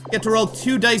 get to roll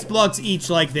 2 dice blocks each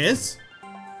like this.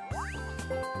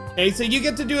 Okay, so you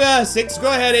get to do 6. Go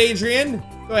ahead, Adrian.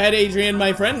 Go ahead, Adrian,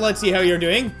 my friend. Let's see how you're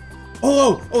doing.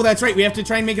 Oh, that's right. We have to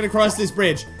try and make it across this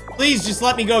bridge. Please just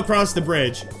let me go across the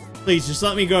bridge. Please just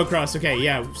let me go across. Okay,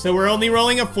 yeah. So we're only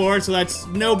rolling a 4, so that's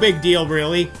no big deal,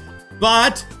 really.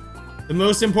 But the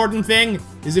most important thing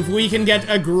is if we can get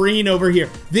a green over here.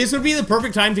 This would be the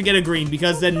perfect time to get a green,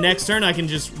 because then next turn I can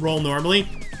just roll normally.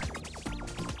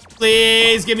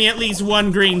 Please give me at least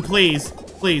 1 green, please.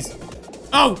 Please.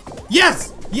 Oh,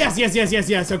 yes!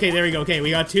 Yes. Okay, there we go. Okay,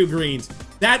 we got 2 greens.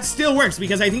 That still works,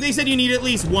 because I think they said you need at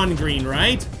least 1 green,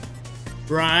 right?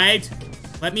 Right.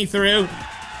 Let me through.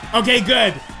 Okay,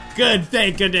 good. Good,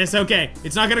 thank goodness. Okay,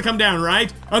 it's not gonna come down,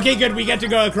 right? Okay, good, we get to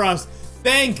go across.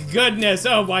 Thank goodness.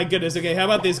 Oh my goodness. Okay, how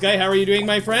about this guy? How are you doing,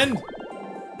 my friend?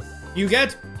 You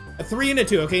get a 3 and a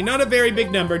 2. Okay, not a very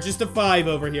big number, just a 5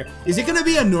 over here. Is it gonna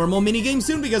be a normal minigame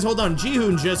soon? Because hold on,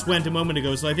 Jihoon just went a moment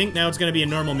ago, so I think now it's gonna be a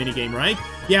normal minigame, right?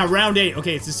 Yeah, round 8.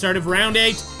 Okay, it's the start of round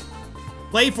 8.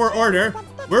 Play for order.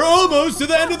 We're almost to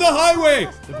the end of the highway.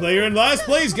 The player in last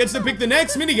place gets to pick the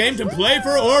next minigame to play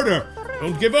for order.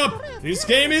 Don't give up. This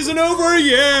game isn't over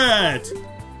yet.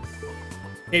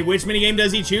 Okay, which minigame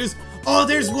does he choose? Oh,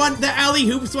 there's one, the alley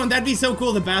hoops one. That'd be so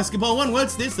cool. The basketball one.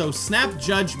 What's this though? Snap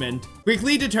judgment.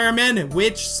 Quickly determine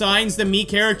which signs the me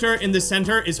character in the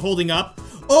center is holding up.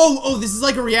 Oh, this is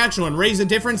like a reaction one. Raise a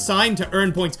different sign to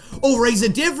earn points. Oh, raise a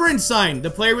different sign. The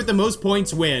player with the most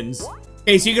points wins.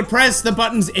 Okay, so you can press the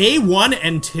buttons A, 1,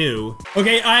 and 2.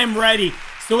 Okay, I'm ready.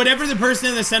 So whatever the person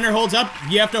in the center holds up,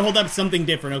 you have to hold up something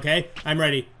different, okay? I'm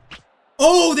ready.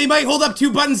 Oh, they might hold up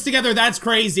 2 buttons together. That's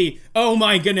crazy. Oh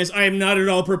my goodness, I am not at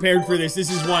all prepared for this.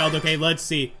 This is wild. Okay, let's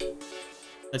see.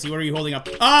 Let's see, what are you holding up?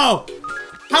 Oh!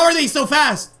 How are they so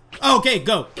fast? Oh, okay,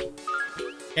 go.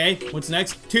 Okay, what's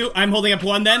next? 2, I'm holding up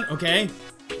 1 then, okay.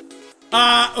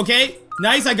 Okay,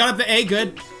 nice, I got up the A,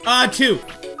 good. 2,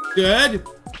 good.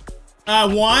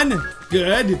 1,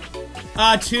 good.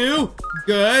 2,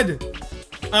 good.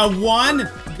 1,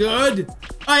 good.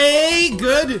 A,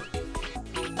 good.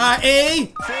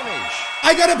 A. Finish.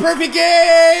 I got a perfect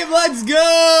game! Let's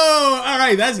go!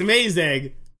 Alright, that's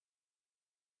amazing.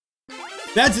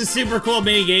 That's a super cool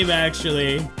mini game,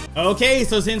 actually. Okay,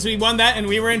 so since we won that and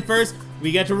we were in first,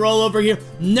 we get to roll over here.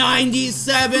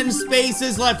 97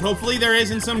 spaces left. Hopefully there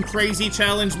isn't some crazy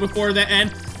challenge before the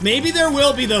end. Maybe there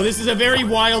will be, though. This is a very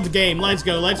wild game. Let's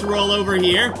go. Let's roll over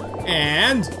here.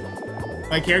 And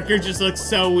my character just looks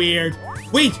so weird.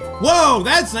 Wait, whoa,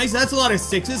 that's nice. That's a lot of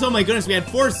 6s. Oh my goodness, we had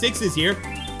 4 6s here.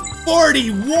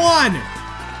 41!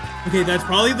 Okay, that's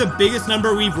probably the biggest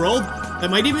number we've rolled. That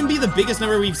might even be the biggest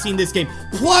number we've seen this game.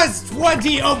 Plus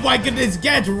 20! Oh my goodness,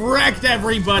 get wrecked,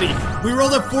 everybody! We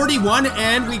rolled a 41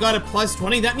 and we got a plus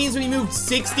 20. That means we moved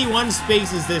 61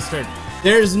 spaces this turn.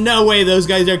 There's no way those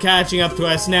guys are catching up to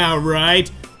us now, right?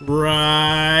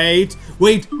 Right.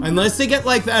 Wait, unless they get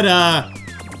like that,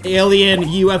 alien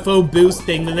UFO boost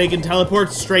thing, then they can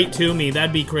teleport straight to me.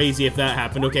 That'd be crazy if that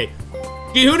happened. Okay.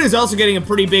 Jihoon is also getting a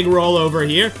pretty big roll over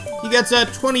here. He gets a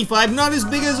 25, not as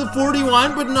big as a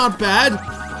 41, but not bad.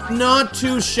 Not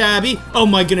too shabby. Oh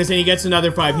my goodness, and he gets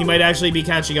another 5. He might actually be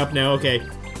catching up now. Okay.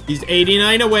 He's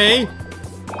 89 away.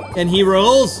 And he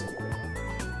rolls.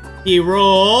 He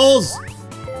rolls.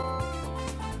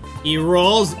 He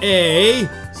rolls a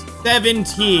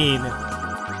 17.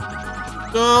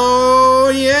 So,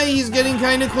 yeah, he's getting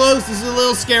kind of close. This is a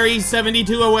little scary. He's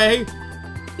 72 away.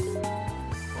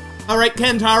 Alright,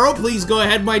 Kentaro, please go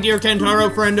ahead, my dear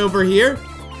Kentaro friend over here.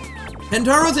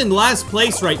 Kentaro's in last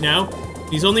place right now.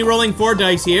 He's only rolling 4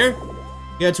 dice here.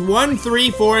 He gets 1,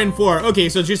 3, 4, and 4. Okay,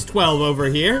 so just 12 over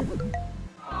here.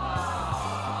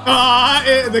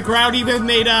 The crowd even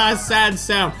made a sad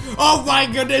sound. Oh my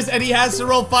goodness, and he has to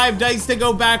roll 5 dice to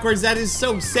go backwards. That is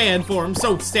so sad for him,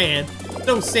 so sad.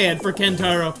 So sad for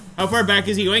Kentaro. How far back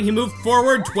is he going? He moved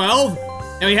forward 12.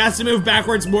 Now he has to move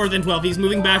backwards more than 12. He's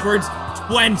moving backwards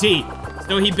 20.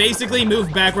 So he basically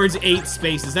moved backwards 8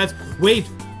 spaces. That's, wait,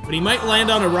 but he might land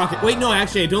on a rocket. Wait, no,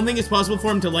 actually, I don't think it's possible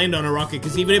for him to land on a rocket,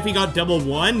 because even if he got double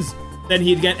 1s, then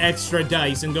he'd get extra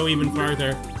dice and go even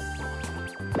farther.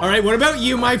 All right, what about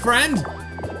you, my friend?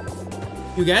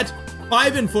 You get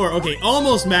 5 and 4. Okay,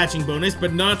 almost matching bonus,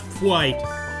 but not quite.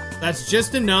 That's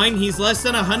just a 9. He's less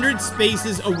than 100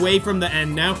 spaces away from the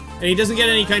end now, and he doesn't get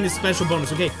any kind of special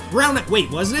bonus. Okay, round 9. Wait,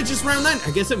 wasn't it just round 9?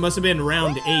 I guess it must have been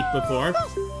round 8 before.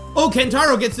 Oh,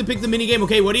 Kentaro gets to pick the minigame.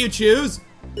 Okay, what do you choose?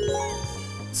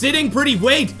 Sitting pretty.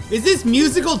 Wait, is this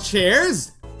musical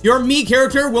chairs? Your Mii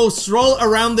character will stroll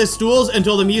around the stools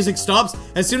until the music stops.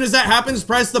 As soon as that happens,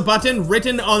 press the button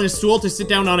written on a stool to sit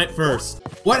down on it first.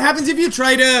 What happens if you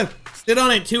try to sit on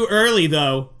it too early,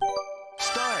 though?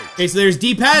 Okay, so there's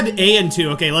D-pad, A, and 2.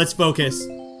 Okay, let's focus.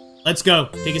 Let's go.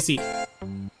 Take a seat.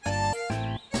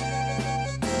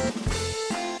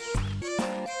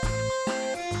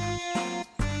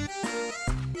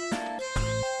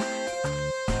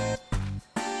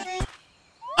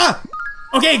 Ah!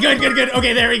 Okay, good, good, good.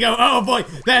 Okay, there we go. Oh boy,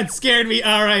 that scared me.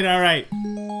 All right, all right.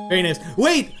 Very nice.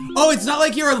 Wait, oh, it's not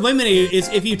like you're eliminated. It's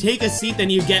if you take a seat, then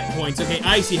you get points. Okay,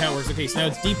 I see how it works. Okay, so now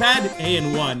it's D-pad, A,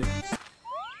 and 1.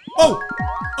 Oh!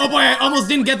 Oh boy, I almost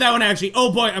didn't get that one actually.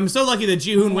 Oh boy, I'm so lucky that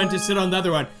Jihoon went to sit on the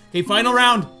other one. Okay, final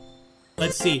round.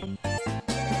 Let's see.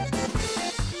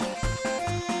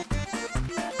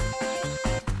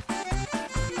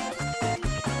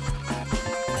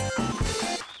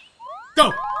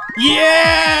 Go!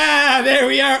 Yeah! There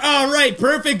we are. All right,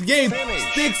 perfect game.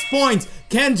 6 points.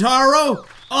 Kentaro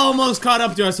almost caught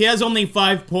up to us. He has only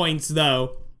 5 points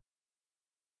though.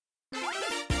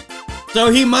 So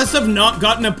he must have not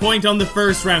gotten a point on the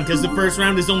first round, because the first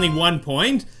round is only 1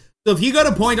 point. So if he got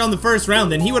a point on the first round,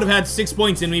 then he would have had 6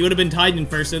 points and we would have been tied in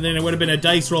first, and then it would have been a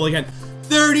dice roll again.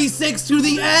 36 to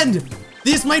the end!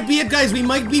 This might be it, guys. We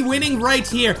might be winning right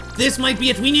here. This might be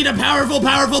it. We need a powerful,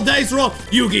 powerful dice roll.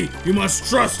 Yugi, you must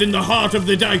trust in the heart of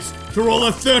the dice to roll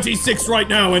a 36 right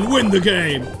now and win the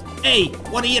game. Hey,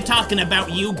 what are you talking about,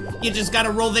 you? You just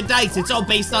gotta roll the dice. It's all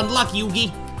based on luck,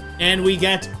 Yugi. And we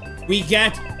get We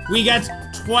get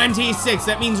 26.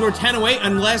 That means we're 10 away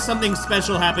unless something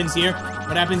special happens here.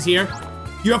 What happens here?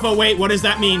 UFO, wait, what does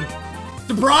that mean?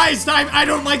 Surprise time! I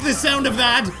don't like the sound of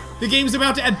that! The game's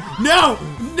about to end. No!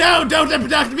 No, don't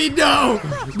abduct me, no!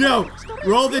 No!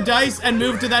 Roll the dice and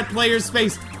move to that player's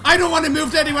space. I don't want to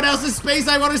move to anyone else's space,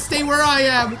 I want to stay where I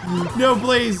am! No,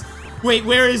 please. Wait,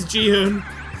 where is Jihoon?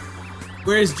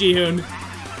 Where is Jihoon?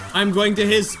 I'm going to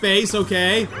his space,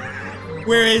 okay.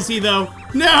 Where is he, though?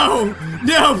 No!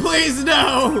 No, please,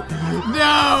 no! No,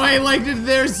 I liked it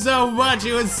there so much.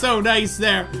 It was so nice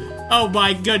there. Oh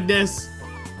my goodness.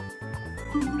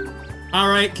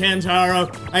 Alright,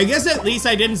 Kentaro. I guess at least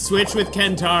I didn't switch with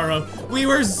Kentaro. We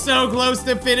were so close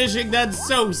to finishing. That's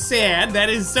so sad. That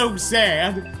is so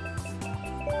sad.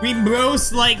 We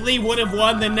most likely would have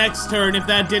won the next turn if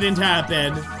that didn't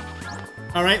happen.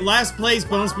 Alright, last place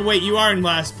bonus, but wait, you are in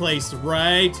last place,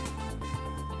 right?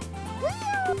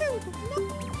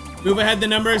 Move ahead the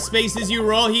number of spaces you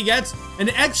roll, he gets an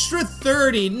extra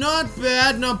 30. Not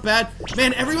bad, not bad.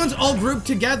 Man, everyone's all grouped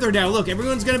together now. Look,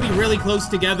 everyone's gonna be really close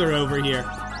together over here.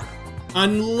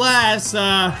 Unless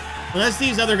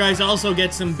these other guys also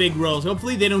get some big rolls.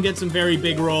 Hopefully they don't get some very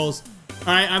big rolls.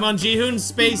 Alright, I'm on Jihoon's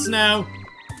space now.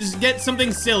 Just get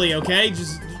something silly, okay?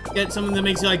 Just get something that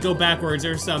makes you, like, go backwards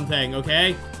or something,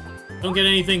 okay? Don't get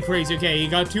anything crazy. Okay, you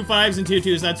got 2 5s and 2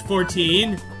 2s, that's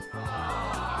 14.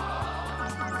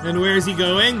 And where is he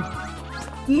going?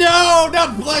 No,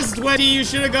 not plus 20. You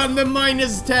should have gotten the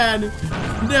minus 10.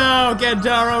 No,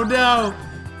 Kentaro, no.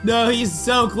 No, he's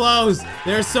so close.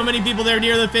 There's so many people there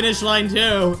near the finish line,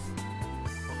 too.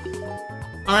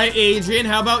 All right, Adrian,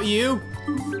 how about you?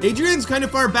 Adrian's kind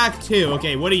of far back, too.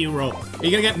 Okay, what do you roll? Are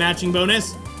you gonna get matching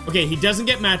bonus? Okay, he doesn't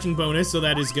get matching bonus, so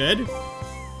that is good.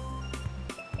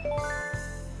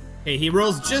 Okay, he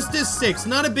rolls just a 6,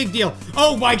 not a big deal.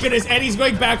 Oh my goodness, and he's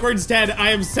going backwards 10. I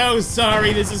am so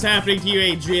sorry this is happening to you,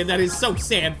 Adrian. That is so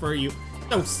sad for you.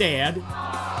 So sad.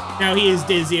 Now he is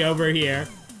dizzy over here.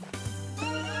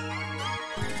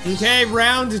 Okay,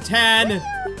 round 10.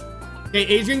 Okay,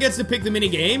 Adrian gets to pick the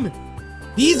minigame.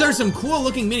 These are some cool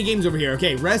looking minigames over here.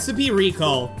 Okay, recipe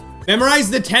recall. Memorize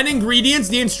the 10 ingredients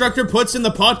the instructor puts in the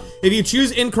pot. If you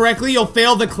choose incorrectly, you'll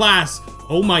fail the class.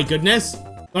 Oh my goodness.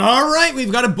 All right,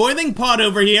 we've got a boiling pot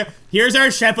over here. Here's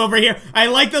our chef over here. I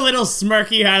like the little smirk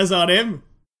he has on him.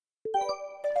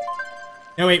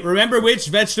 Now wait, remember which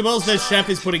vegetables the chef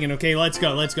is putting in. Okay, let's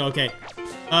go, okay.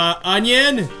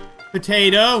 Onion,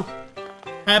 potato,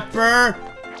 pepper,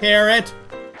 carrot,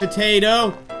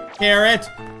 potato, carrot,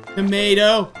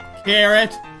 tomato,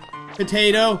 carrot,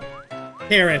 potato,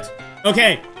 carrot.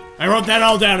 Okay, I wrote that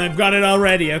all down. I've got it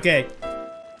already, okay.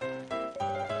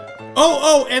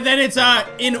 Oh, and then it's,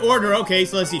 in order. Okay,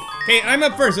 so let's see. Okay, I'm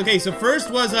up first. Okay, so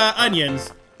first was,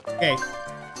 onions. Okay.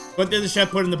 What did the chef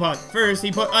put in the pot? First,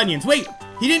 he put onions. Wait,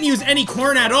 he didn't use any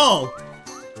corn at all.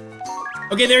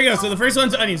 Okay, there we go. So the first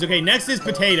one's onions. Okay, next is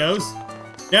potatoes.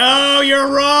 No,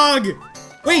 you're wrong.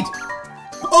 Wait.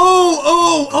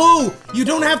 Oh, you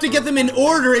don't have to get them in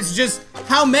order. It's just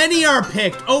how many are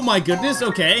picked. Oh my goodness,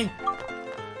 okay.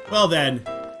 Well then.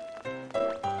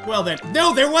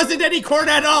 No, there wasn't any corn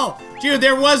at all. Dude,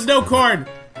 there was no corn.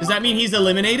 Does that mean he's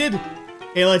eliminated?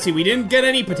 Okay, let's see. We didn't get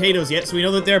any potatoes yet, so we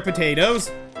know that they're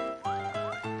potatoes.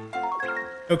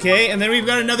 Okay, and then we've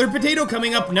got another potato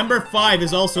coming up. Number 5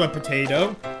 is also a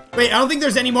potato. Wait, I don't think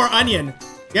there's any more onion.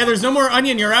 Yeah, there's no more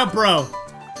onion. You're out, bro.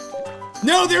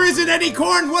 No, there isn't any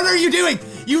corn. What are you doing?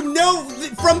 You know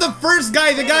from the first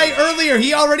guy, the guy earlier,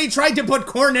 he already tried to put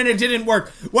corn and it didn't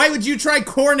work. Why would you try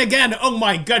corn again? Oh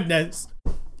my goodness.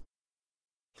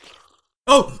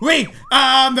 Oh, wait,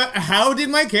 how did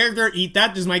my character eat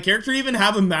that? Does my character even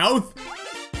have a mouth?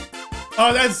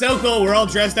 Oh, that's so cool. We're all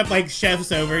dressed up like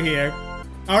chefs over here.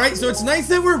 All right, so it's nice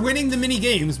that we're winning the mini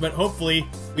games, but hopefully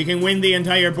we can win the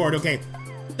entire board. Okay,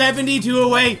 72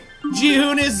 away.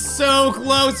 Jihoon is so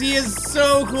close. He is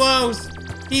so close.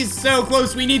 He's so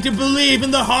close. We need to believe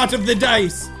in the heart of the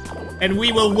dice. And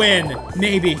we will win,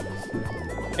 maybe.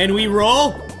 And we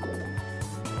roll.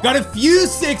 Got a few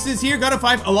 6s here, got a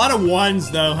 5. A lot of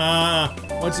 1s though, huh?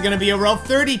 What's it gonna be overall?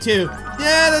 32.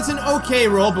 Yeah, that's an okay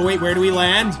roll, but wait, where do we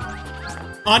land?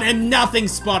 On a nothing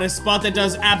spot, a spot that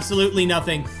does absolutely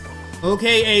nothing.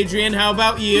 Okay, Adrian, how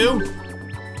about you?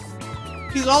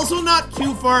 He's also not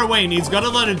too far away, and he's got a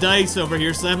lot of dice over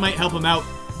here, so that might help him out.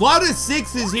 A lot of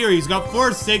 6s here. He's got 4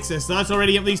 6s, so that's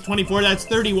already at least 24. That's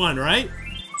 31, right?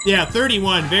 Yeah,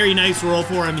 31. Very nice roll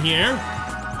for him here.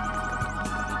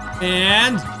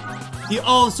 And he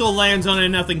also lands on a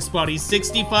nothing spot. He's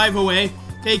 65 away.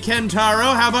 Okay,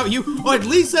 Kentaro, how about you? Oh, at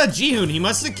least Jihoon, he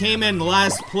must have came in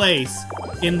last place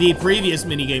in the previous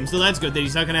minigame, so that's good that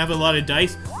he's not gonna have a lot of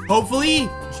dice. Hopefully,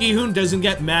 Jihoon doesn't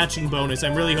get matching bonus.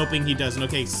 I'm really hoping he doesn't.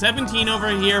 Okay, 17 over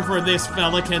here for this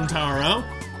fella, Kentaro.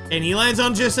 And he lands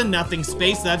on just a nothing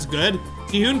space, that's good.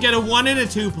 Jihoon, get a 1 and a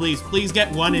 2, please. Please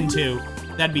get 1 and 2.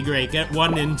 That'd be great, get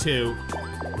 1 and 2.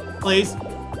 Please.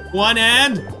 1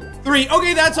 and 3.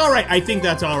 Okay, that's all right. I think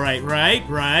that's all right, right?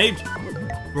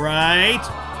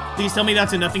 Please tell me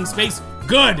that's a nothing space.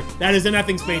 Good, that is a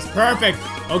nothing space, perfect.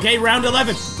 Okay, round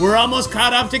 11. We're almost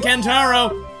caught up to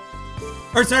Kentaro.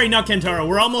 Or sorry, not Kentaro.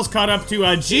 We're almost caught up to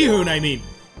Jihoon, I mean.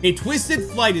 A twisted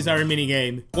flight is our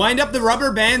minigame. Wind up the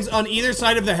rubber bands on either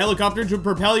side of the helicopter to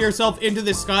propel yourself into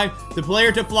the sky. The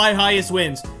player to fly highest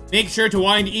wins. Make sure to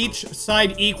wind each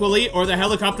side equally or the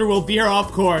helicopter will veer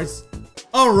off course.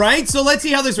 Alright, so let's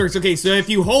see how this works. Okay, so if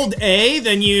you hold A,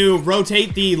 then you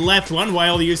rotate the left one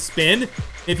while you spin.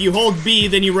 If you hold B,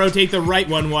 then you rotate the right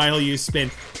one while you spin.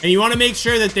 And you want to make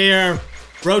sure that they're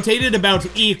rotated about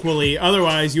equally,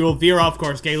 otherwise you will veer off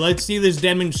course. Okay, let's see this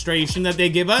demonstration that they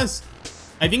give us.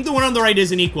 I think the one on the right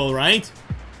isn't equal, right?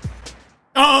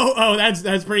 Oh,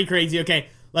 that's pretty crazy. Okay,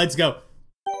 let's go.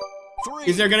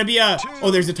 Is there gonna be a... Oh,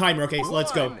 there's a timer. Okay, so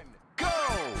let's go.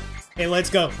 Okay, let's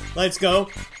go. Let's go.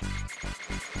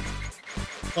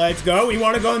 Let's go. We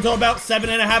want to go until about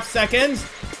 7.5 seconds.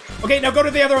 Okay, now go to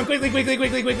the other one. Quickly.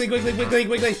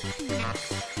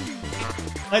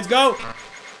 Let's go.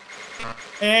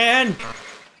 And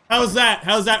how's that?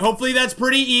 Hopefully that's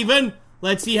pretty even.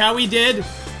 Let's see how we did.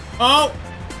 Oh.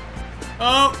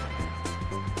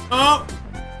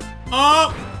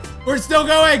 We're still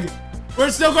going,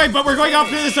 but we're going off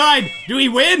to the side. Do we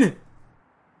win?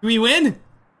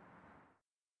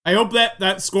 I hope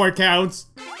that score counts.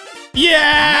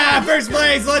 Yeah, first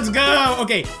place, let's go.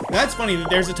 Okay, that's funny that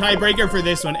there's a tiebreaker for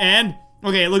this one. And,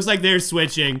 okay, it looks like they're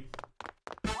switching.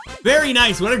 Very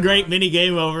nice, what a great mini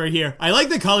game over here. I like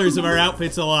the colors of our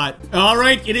outfits a lot. All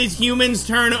right, it is humans'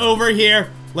 turn over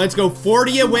here. Let's go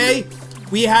 40 away.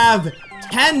 We have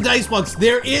 10 dice blocks.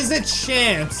 There is a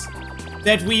chance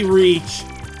that we reach.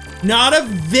 Not a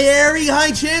very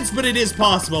high chance, but it is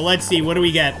possible. Let's see, what do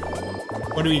we get?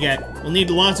 We'll need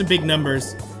lots of big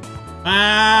numbers.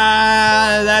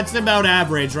 That's about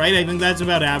average, right? I think that's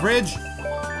about average.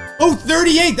 Oh,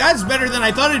 38, that's better than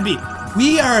I thought it'd be.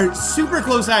 We are super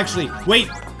close, actually. Wait,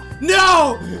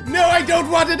 no, I don't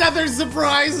want another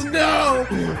surprise, no,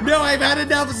 I've had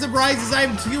enough surprises,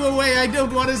 I'm 2 away, I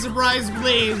don't want a surprise,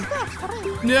 please.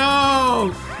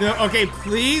 No, okay,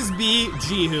 please be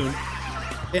Jihoon.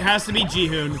 It has to be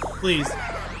Jihoon, please.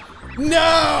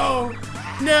 No,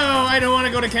 I don't want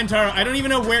to go to Kentaro. I don't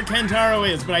even know where Kentaro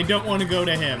is, but I don't want to go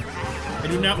to him. I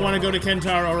do not want to go to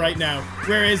Kentaro right now.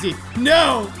 Where is he?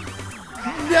 No!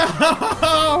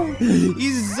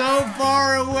 He's so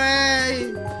far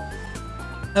away.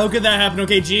 How could that happen?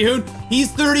 Okay, Jihoon,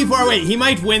 he's 30 far away. He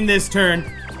might win this turn.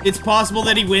 It's possible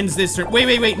that he wins this turn.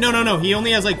 Wait. No. He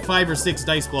only has like 5 or 6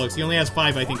 dice blocks. He only has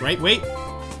 5, I think, right? Wait.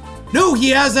 No, he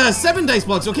has 7 dice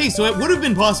blocks. Okay, so it would have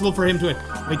been possible for him to win.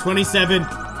 Wait, 27.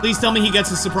 Please tell me he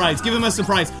gets a surprise. Give him a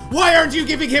surprise. Why aren't you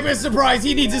giving him a surprise?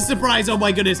 He needs a surprise. Oh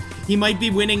my goodness. He might be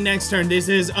winning next turn. This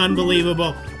is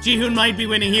unbelievable. Jihoon might be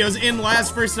winning. He was in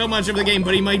last for so much of the game,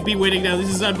 but he might be winning now. This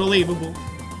is unbelievable.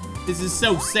 This is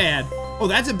so sad. Oh,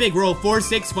 that's a big roll. 4,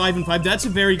 6, 5, and 5. That's a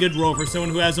very good roll for someone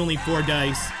who has only 4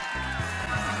 dice.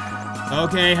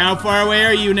 Okay, how far away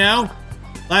are you now?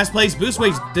 Last place boost.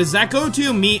 Wait, does that go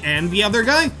to me and the other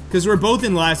guy? Because we're both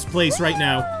in last place right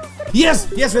now.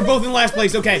 Yes, we're both in last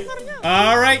place. Okay.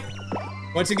 All right.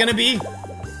 What's it gonna be?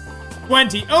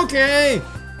 20. Okay.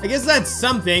 I guess that's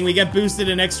something. We get boosted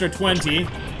an extra 20.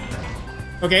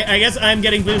 Okay, I guess I'm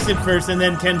getting boosted first, and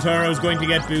then Kentaro's going to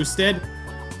get boosted.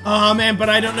 Oh, man, but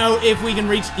I don't know if we can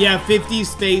reach... Yeah, 50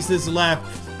 spaces left.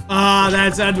 Ah,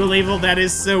 that's unbelievable. That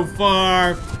is so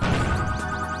far.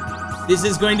 This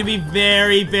is going to be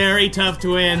very, very tough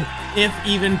to win, if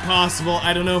even possible.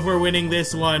 I don't know if we're winning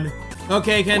this one.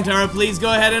 Okay, Kentaro, please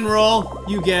go ahead and roll.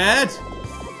 You get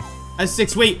a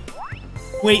 6. Wait,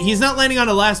 he's not landing on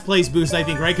a last place boost, I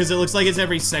think, right? Because it looks like it's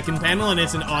every second panel and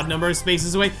it's an odd number of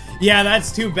spaces away. Yeah,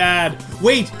 that's too bad.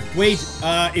 Wait,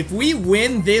 if we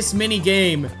win this mini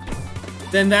game,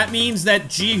 then that means that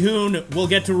Jihoon will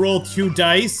get to roll 2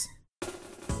 dice,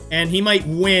 and he might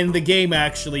win the game,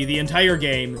 actually, the entire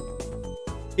game.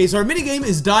 Okay, so our mini game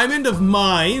is Diamond of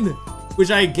Mine,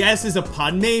 which I guess is a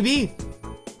pun, maybe?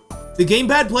 The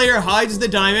gamepad player hides the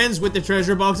diamonds with the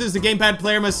treasure boxes. The gamepad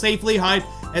player must safely hide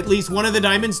at least one of the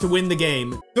diamonds to win the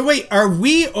game. So wait, are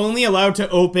we only allowed to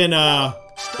open,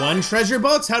 1 treasure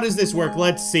box? How does this work?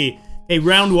 Let's see. Okay,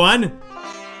 round 1.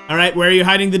 All right, where are you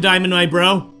hiding the diamond, my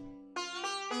bro?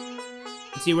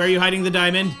 Let's see, where are you hiding the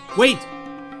diamond? Wait,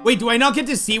 do I not get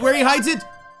to see where he hides it?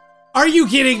 Are you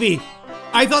kidding me?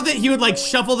 I thought that he would like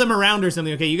shuffle them around or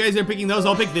something. Okay, you guys are picking those.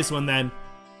 I'll pick this one then.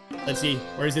 Let's see,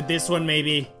 or is it this one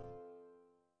maybe?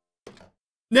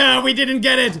 No, we didn't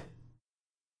get it.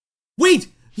 Wait,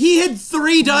 he hid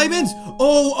 3 diamonds?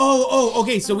 Oh,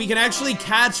 okay, so we can actually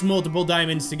catch multiple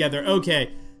diamonds together.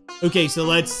 Okay, so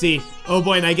let's see. Oh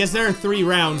boy, and I guess there are 3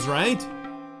 rounds, right?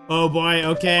 Oh boy,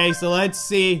 okay, so let's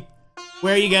see.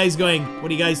 Where are you guys going? What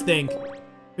do you guys think?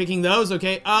 Picking those?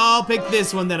 Okay, I'll pick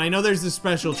this one then. I know there's a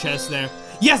special chest there.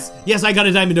 Yes, I got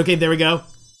a diamond. Okay, there we go.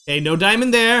 Okay, no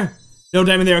diamond there. No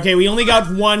diamond there. Okay, we only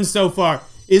got 1 so far.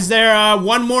 Is there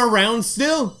 1 more round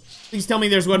still? Please tell me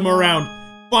there's 1 more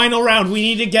round. Final round. We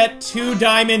need to get 2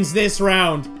 diamonds this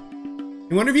round.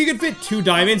 I wonder if you could fit 2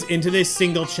 diamonds into this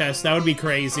single chest. That would be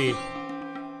crazy.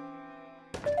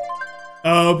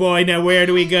 Oh boy, now where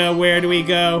do we go? Where do we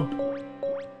go?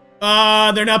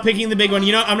 They're not picking the big one.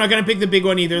 You know, I'm not gonna pick the big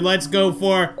one either. Let's go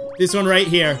for this one right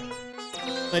here.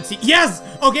 Let's see. Yes!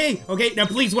 Okay, now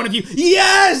please, one of you.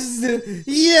 Yes!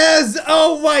 Yes!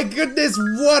 Oh my goodness,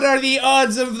 what are the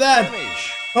odds of that?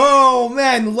 Oh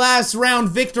man, last round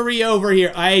victory over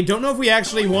here. I don't know if we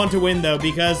actually want to win though,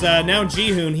 because now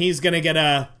Jihoon, he's gonna get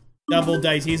a double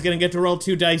dice. He's gonna get to roll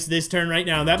 2 dice this turn right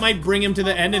now. That might bring him to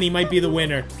the end and he might be the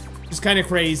winner. It's kind of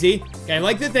crazy. Okay, I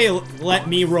like that they let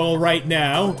me roll right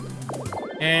now.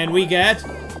 And we get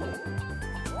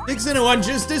 6 and a 1,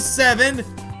 just a 7.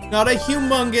 Not a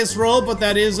humongous roll, but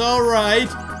that is all right.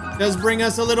 Does bring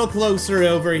us a little closer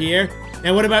over here.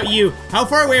 And what about you? How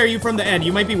far away are you from the end?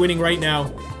 You might be winning right now.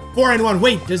 4 and 1.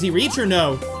 Wait, does he reach or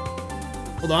no?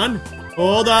 Hold on.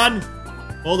 Hold on.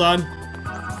 Hold on.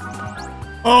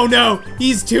 Oh no,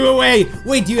 he's 2 away.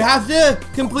 Wait, do you have to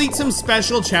complete some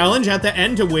special challenge at the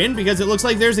end to win? Because it looks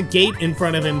like there's a gate in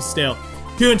front of him still.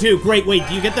 2 and 2, great. Wait,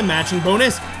 do you get the matching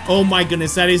bonus? Oh my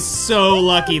goodness, that is so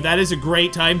lucky. That is a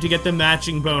great time to get the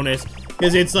matching bonus.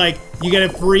 Because it's like, you get a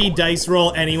free dice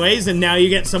roll anyways, and now you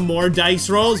get some more dice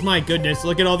rolls. My goodness,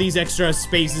 look at all these extra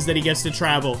spaces that he gets to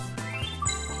travel.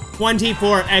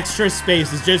 24 extra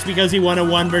spaces just because he won a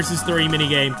 1 versus 3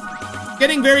 minigame.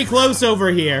 Getting very close over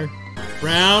here.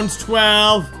 Round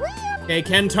 12. Okay,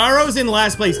 Kentaro's in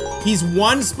last place. He's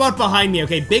 1 spot behind me.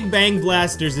 Okay, Big Bang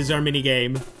Blasters is our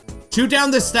minigame. Shoot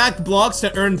down the stacked blocks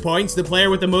to earn points. The player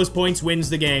with the most points wins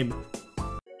the game.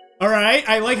 Alright,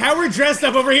 I like how we're dressed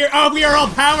up over here. Oh, we are all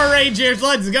Power Rangers.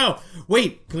 Let's go.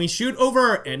 Wait, can we shoot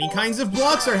over any kinds of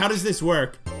blocks, or how does this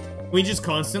work? Can we just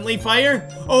constantly fire?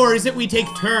 Oh, or is it we take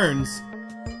turns?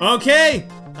 Okay.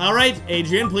 Alright,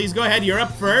 Adrian, please go ahead. You're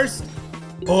up first.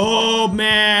 Oh,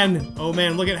 man. Oh,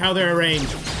 man, look at how they're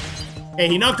arranged. Hey,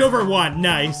 he knocked over 1.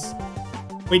 Nice.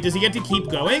 Wait, does he get to keep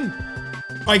going?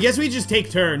 Oh, I guess we just take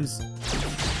turns.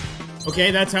 Okay,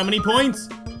 that's how many points?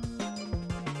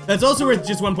 That's also worth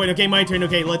just 1 point. Okay, my turn.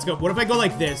 Okay, let's go. What if I go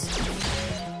like this?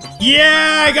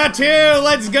 Yeah, I got 2.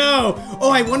 Let's go.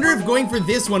 Oh, I wonder if going for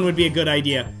this one would be a good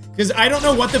idea. Because I don't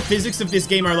know what the physics of this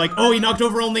game are like. Oh, he knocked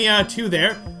over only 2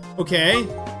 there. Okay.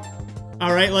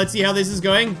 All right, let's see how this is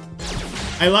going.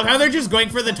 I love how they're just going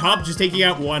for the top, just taking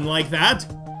out 1 like that.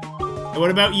 And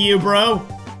what about you, bro?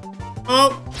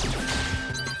 Oh.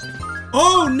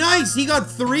 Oh, nice! He got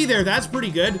 3 there. That's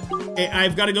pretty good. Okay,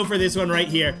 I've got to go for this one right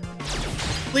here.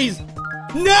 Please.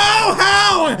 No!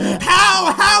 How?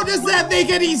 How does that make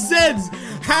any sense?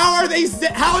 How is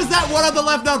that one on the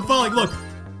left not falling? Look.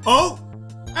 Oh.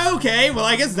 Okay, well,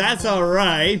 I guess that's all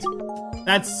right.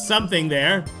 That's something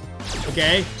there.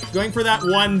 Okay, going for that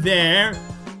 1 there.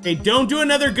 Okay, don't do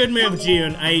another good move,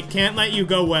 June. I can't let you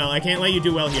go well. I can't let you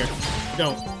do well here.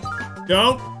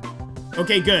 Don't.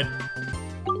 Okay, good.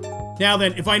 Now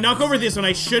then, if I knock over this one,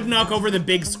 I should knock over the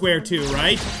big square too,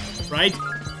 right? Right?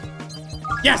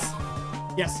 Yes!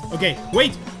 Yes, okay,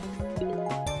 wait!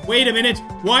 Wait a minute,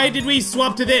 why did we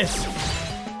swap to this?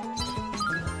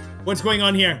 What's going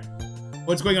on here?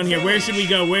 What's going on here? Where should we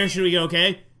go? Where should we go,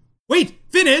 okay? Wait,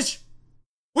 finish!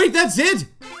 Wait, that's it?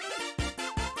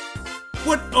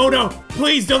 What? Oh no,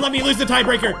 please don't let me lose the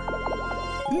tiebreaker!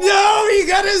 No, he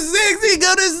got a 6! He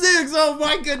got a 6! Oh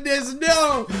my goodness,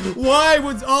 no! Why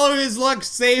was all of his luck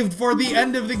saved for the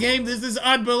end of the game? This is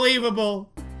unbelievable.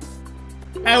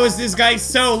 How is this guy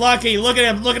so lucky? Look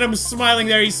at him smiling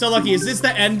there. He's so lucky. Is this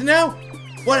the end now?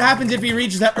 What happens if he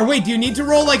reaches that? Or wait, do you need to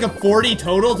roll like a 40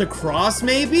 total to cross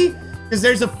maybe? Because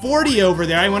there's a 40 over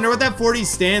there. I wonder what that 40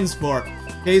 stands for.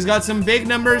 Okay, he's got some big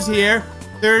numbers here.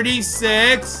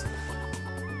 36.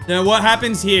 Now what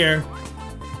happens here?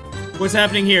 What's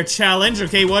happening here? Challenge?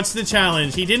 Okay, what's the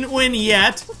challenge? He didn't win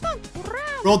yet.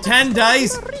 Roll 10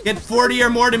 dice Get 40 or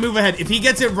more to move ahead. If he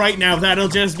gets it right now, that'll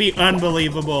just be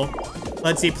unbelievable.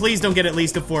 Let's see. Please don't get at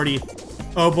least a 40.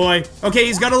 Oh, boy. Okay,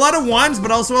 he's got a lot of 1s,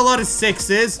 but also a lot of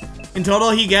 6s. In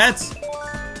total, he gets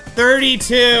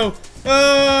 32.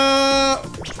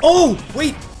 Oh,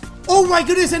 wait. Oh, my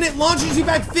goodness, and it launches you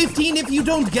back 15 if you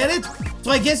don't get it? So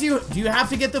I guess do you have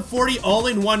to get the 40 all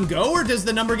in one go, or does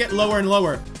the number get lower and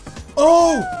lower?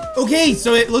 Oh, okay,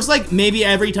 so it looks like maybe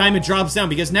every time it drops down,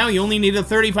 because now you only need a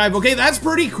 35. Okay, that's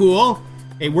pretty cool.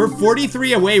 Okay, we're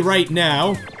 43 away right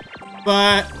now,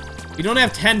 but we don't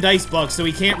have 10 dice blocks, so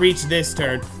we can't reach this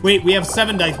turn. Wait, we have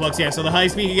 7 dice blocks, yeah, so the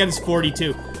highest we can get is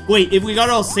 42. Wait, if we got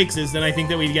all 6s, then I think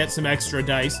that we'd get some extra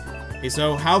dice. Okay,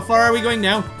 so how far are we going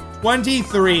now?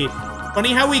 23.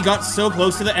 Funny how we got so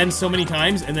close to the end so many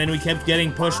times, and then we kept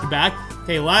getting pushed back.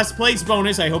 Okay, last place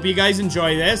bonus. I hope you guys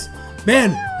enjoy this.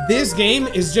 Man, this game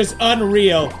is just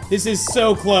unreal. This is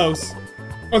so close.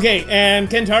 Okay, and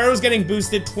Kentaro's getting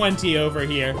boosted 20 over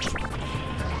here.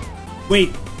 Wait,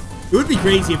 it would be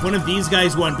crazy if one of these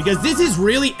guys won, because this is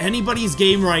really anybody's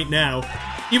game right now.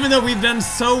 Even though we've done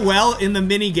so well in the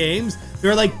mini games, there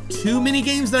are like 2 mini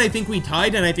games that I think we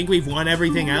tied, and I think we've won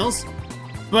everything else.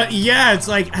 But yeah, it's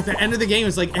like, at the end of the game,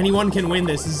 it's like anyone can win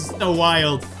this. This is so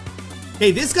wild.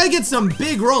 Hey, this guy gets some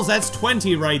big rolls. That's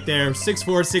 20 right there.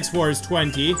 6-4, 6-4 is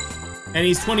 20. And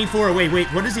he's 24 away. Wait,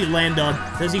 what does he land on?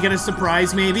 Does he get a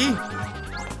surprise, maybe?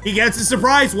 He gets a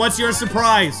surprise. What's your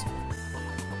surprise?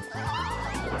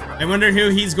 I wonder who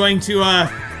he's going to,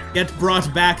 get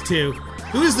brought back to.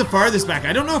 Who is the farthest back?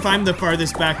 I don't know if I'm the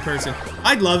farthest back person.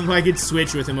 I'd love if I could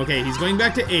switch with him. Okay, he's going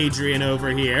back to Adrian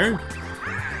over here.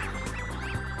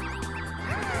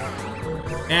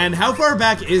 And how far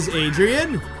back is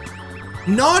Adrian?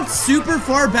 Not super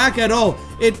far back at all.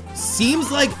 It seems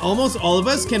like almost all of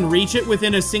us can reach it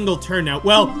within a single turn now.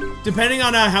 Well, depending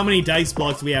on how many dice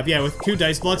blocks we have. Yeah, with 2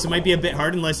 dice blocks, it might be a bit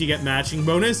hard unless you get matching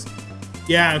bonus.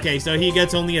 Yeah, okay, so he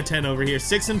gets only a 10 over here.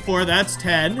 6 and 4, that's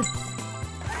 10.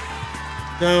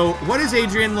 So, what is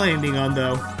Adrian landing on,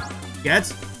 though?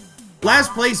 Gets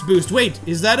last place boost. Wait,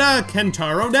 is that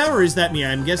Kentaro now, or is that me?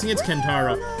 I'm guessing it's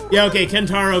Kentaro. Yeah, okay,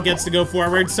 Kentaro gets to go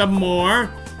forward some more.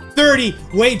 30.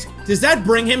 Wait, does that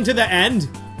bring him to the end?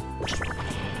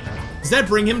 Does that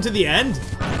bring him to the end?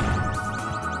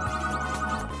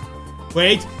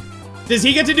 Wait, does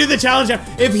he get to do the challenge?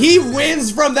 If he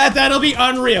wins from that, that'll be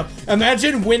unreal.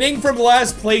 Imagine winning from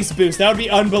last place boost. That would be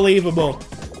unbelievable.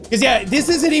 Because yeah, this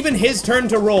isn't even his turn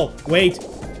to roll. Wait,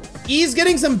 he's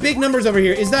getting some big numbers over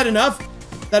here. Is that enough?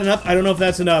 Is that enough? I don't know if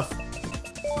that's enough.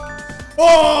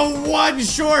 Oh, 1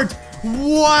 short.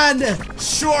 1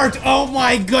 short. Oh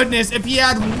my goodness. If he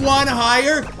had 1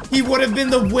 higher, he would have been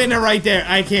the winner right there.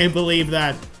 I can't believe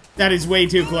that. That is way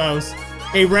too close.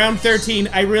 Hey, round 13.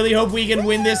 I really hope we can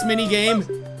win this mini game.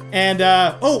 And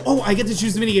oh, I get to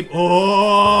choose the mini game.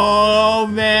 Oh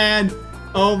man.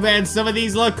 Oh man, some of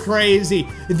these look crazy.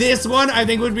 This one I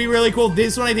think would be really cool.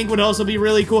 This one I think would also be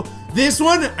really cool. This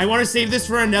one, I want to save this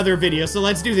for another video. So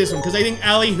let's do this one because I think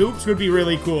alley hoops would be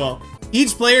really cool.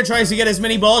 Each player tries to get as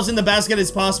many balls in the basket as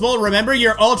possible. Remember,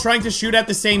 you're all trying to shoot at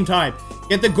the same time.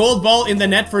 Get the gold ball in the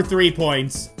net for 3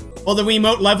 points. Hold the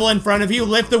Wiimote level in front of you,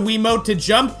 lift the Wiimote to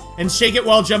jump, and shake it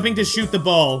while jumping to shoot the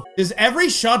ball. Does every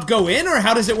shot go in, or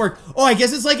how does it work? Oh, I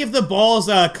guess it's like if the balls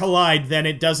collide, then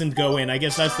it doesn't go in. I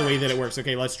guess that's the way that it works.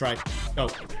 Okay, let's try. Go.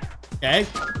 Okay.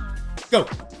 Go.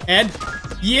 And,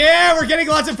 yeah, we're getting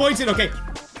lots of points in. Okay.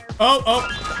 Oh.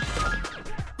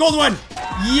 Gold one.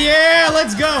 Yeah,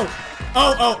 let's go.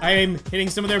 Oh, I'm hitting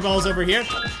some of their balls over here.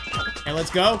 Okay,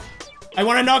 let's go. I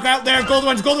want to knock out their gold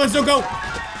ones. Gold ones don't go.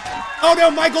 Oh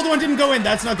no, my gold one didn't go in.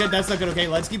 That's not good. That's not good. Okay,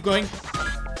 let's keep going.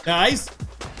 Nice.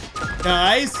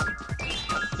 Nice.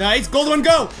 Nice. Gold one,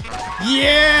 go.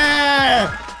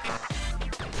 Yeah.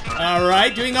 All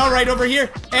right, doing all right over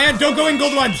here. And don't go in,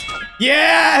 gold ones.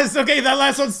 Yes. Okay, that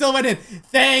last one still went in.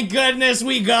 Thank goodness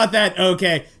we got that.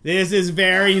 Okay, this is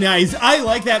very nice. I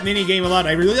like that mini game a lot.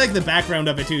 I really like the background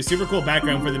of it too. Super cool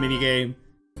background for the mini game.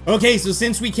 Okay, so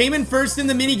since we came in first in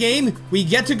the mini game, we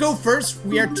get to go first.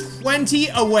 We are 20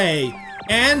 away,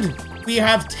 and we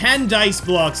have 10 dice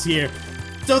blocks here.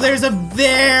 So there's a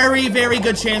very, very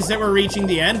good chance that we're reaching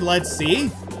the end. Let's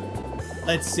see.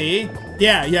 Let's see.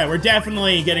 Yeah, we're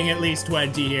definitely getting at least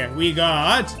 20 here. We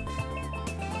got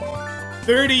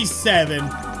 37.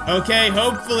 Okay,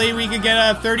 hopefully we can get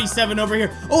a 37 over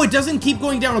here. Oh, it doesn't keep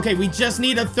going down. Okay, we just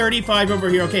need a 35 over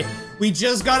here. Okay, we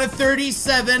just got a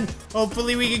 37.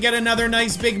 Hopefully we can get another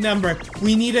nice big number.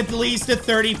 We need at least a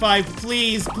 35.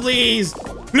 Please, please,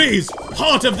 please.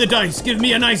 Heart of the dice, give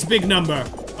me a nice big number.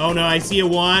 Oh no, I see a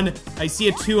 1. I see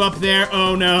a 2 up there.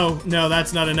 Oh no, no,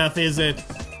 that's not enough, is it?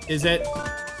 Is it?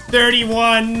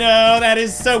 31, no, that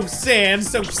is so sad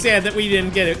that we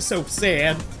didn't get it, so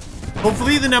sad.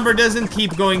 Hopefully the number doesn't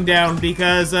keep going down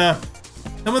because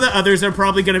some of the others are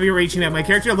probably gonna be reaching that. My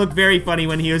character looked very funny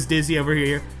when he was dizzy over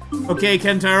here. Okay,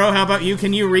 Kentaro, how about you?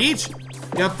 Can you reach?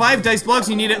 You got 5 dice blocks,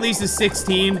 you need at least a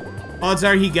 16. Odds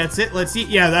are he gets it. Let's see.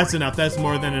 Yeah, that's enough. That's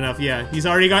more than enough. Yeah, he's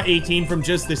already got 18 from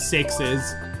just the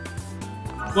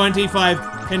 6s. 25.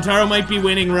 Kentaro might be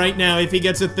winning right now if he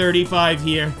gets a 35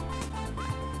 here.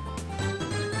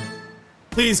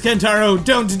 Please, Kentaro,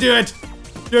 don't do it.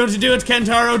 Don't do it,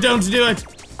 Kentaro. Don't do it.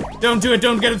 Don't do it.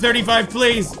 Don't get a 35,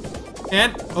 please.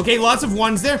 And, okay, lots of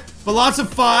 1s there, but lots of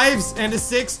 5s and a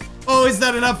 6. Oh, is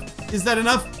that enough? Is that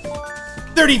enough?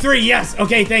 33, yes.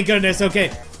 Okay, thank goodness.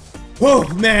 Okay. Oh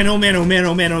man, oh man, oh man,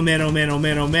 oh man, oh man, oh man, oh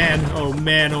man, oh man, oh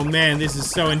man, oh man, this is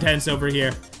so intense over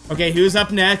here. Okay, who's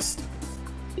up next?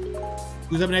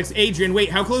 Who's up next? Adrian, wait,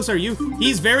 how close are you?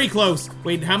 He's very close.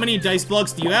 Wait, how many dice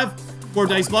blocks do you have? 4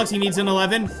 dice blocks, he needs an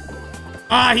 11.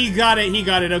 Ah, he got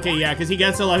it, okay, yeah, because he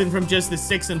gets 11 from just the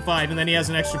 6 and 5, and then he has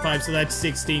an extra 5, so that's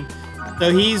 16.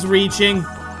 So he's reaching.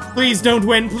 Please don't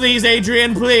win, please,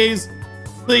 Adrian, please.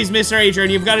 Please, Mr.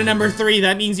 Adrian, you've got a number 3,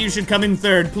 that means you should come in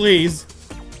 3rd, please.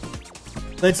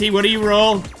 Let's see, what do you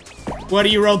roll? What do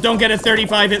you roll? Don't get a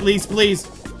 35 at least, please.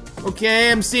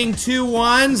 Okay, I'm seeing 2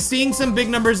 1s. Seeing some big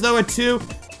numbers, though, a 2.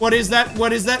 What is that?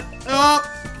 What is that? Oh,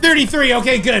 33.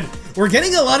 Okay, good. We're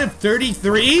getting a lot of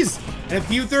 33s and a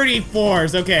few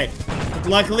 34s. Okay.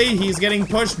 Luckily, he's getting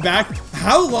pushed back.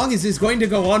 How long is this going to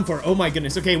go on for? Oh, my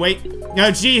goodness. Okay, wait. Now,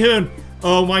 Jihoon.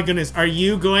 Oh, my goodness. Are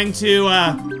you going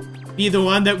to be the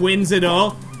one that wins it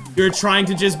all? You're trying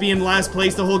to just be in last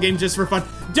place the whole game just for fun.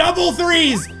 Double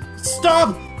 3s!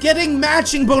 Stop getting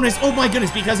matching bonus. Oh my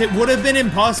goodness, because it would have been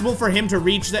impossible for him to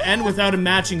reach the end without a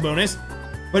matching bonus.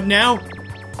 But now,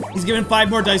 he's given 5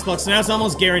 more dice blocks, so now it's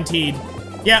almost guaranteed.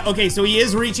 Yeah, okay, so he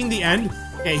is reaching the end.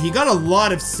 Okay, he got a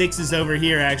lot of 6s over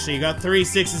here, actually. He got 3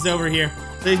 6s over here.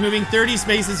 So he's moving 30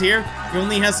 spaces here. He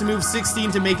only has to move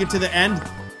 16 to make it to the end.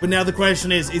 But now the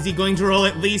question is he going to roll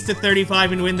at least a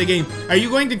 35 and win the game? Are you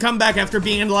going to come back after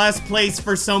being in last place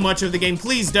for so much of the game?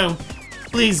 Please don't.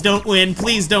 Please don't win.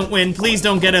 Please don't win. Please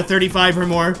don't get a 35 or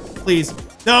more. Please.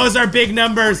 Those are big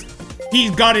numbers. He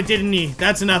got it, didn't he?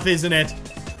 That's enough, isn't it?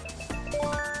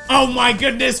 Oh my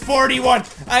goodness, 41.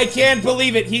 I can't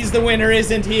believe it. He's the winner,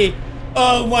 isn't he?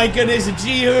 Oh my goodness,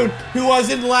 Jihoon, who was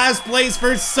in last place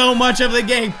for so much of the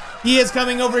game. He is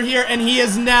coming over here, and he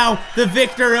is now the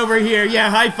victor over here.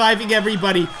 Yeah, high-fiving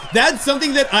everybody. That's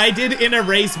something that I did in a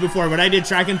race before. When I did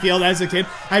track and field as a kid,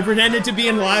 I pretended to be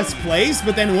in last place,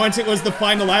 but then once it was the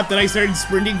final lap, then I started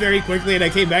sprinting very quickly, and I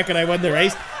came back and I won the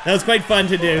race. That was quite fun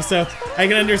to do, so I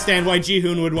can understand why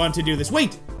Jihoon would want to do this.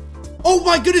 Wait! Oh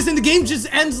my goodness, and the game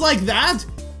just ends like that?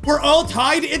 We're all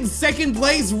tied in 2nd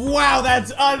place. Wow,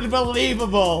 that's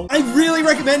unbelievable. I really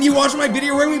recommend you watch my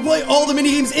video where we play all the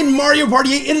minigames in Mario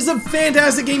Party 8. It is a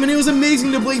fantastic game and it was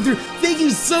amazing to play through. Thank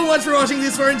you so much for watching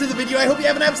this far into the video. I hope you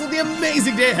have an absolutely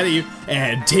amazing day ahead of you.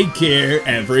 And take care,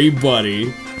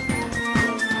 everybody.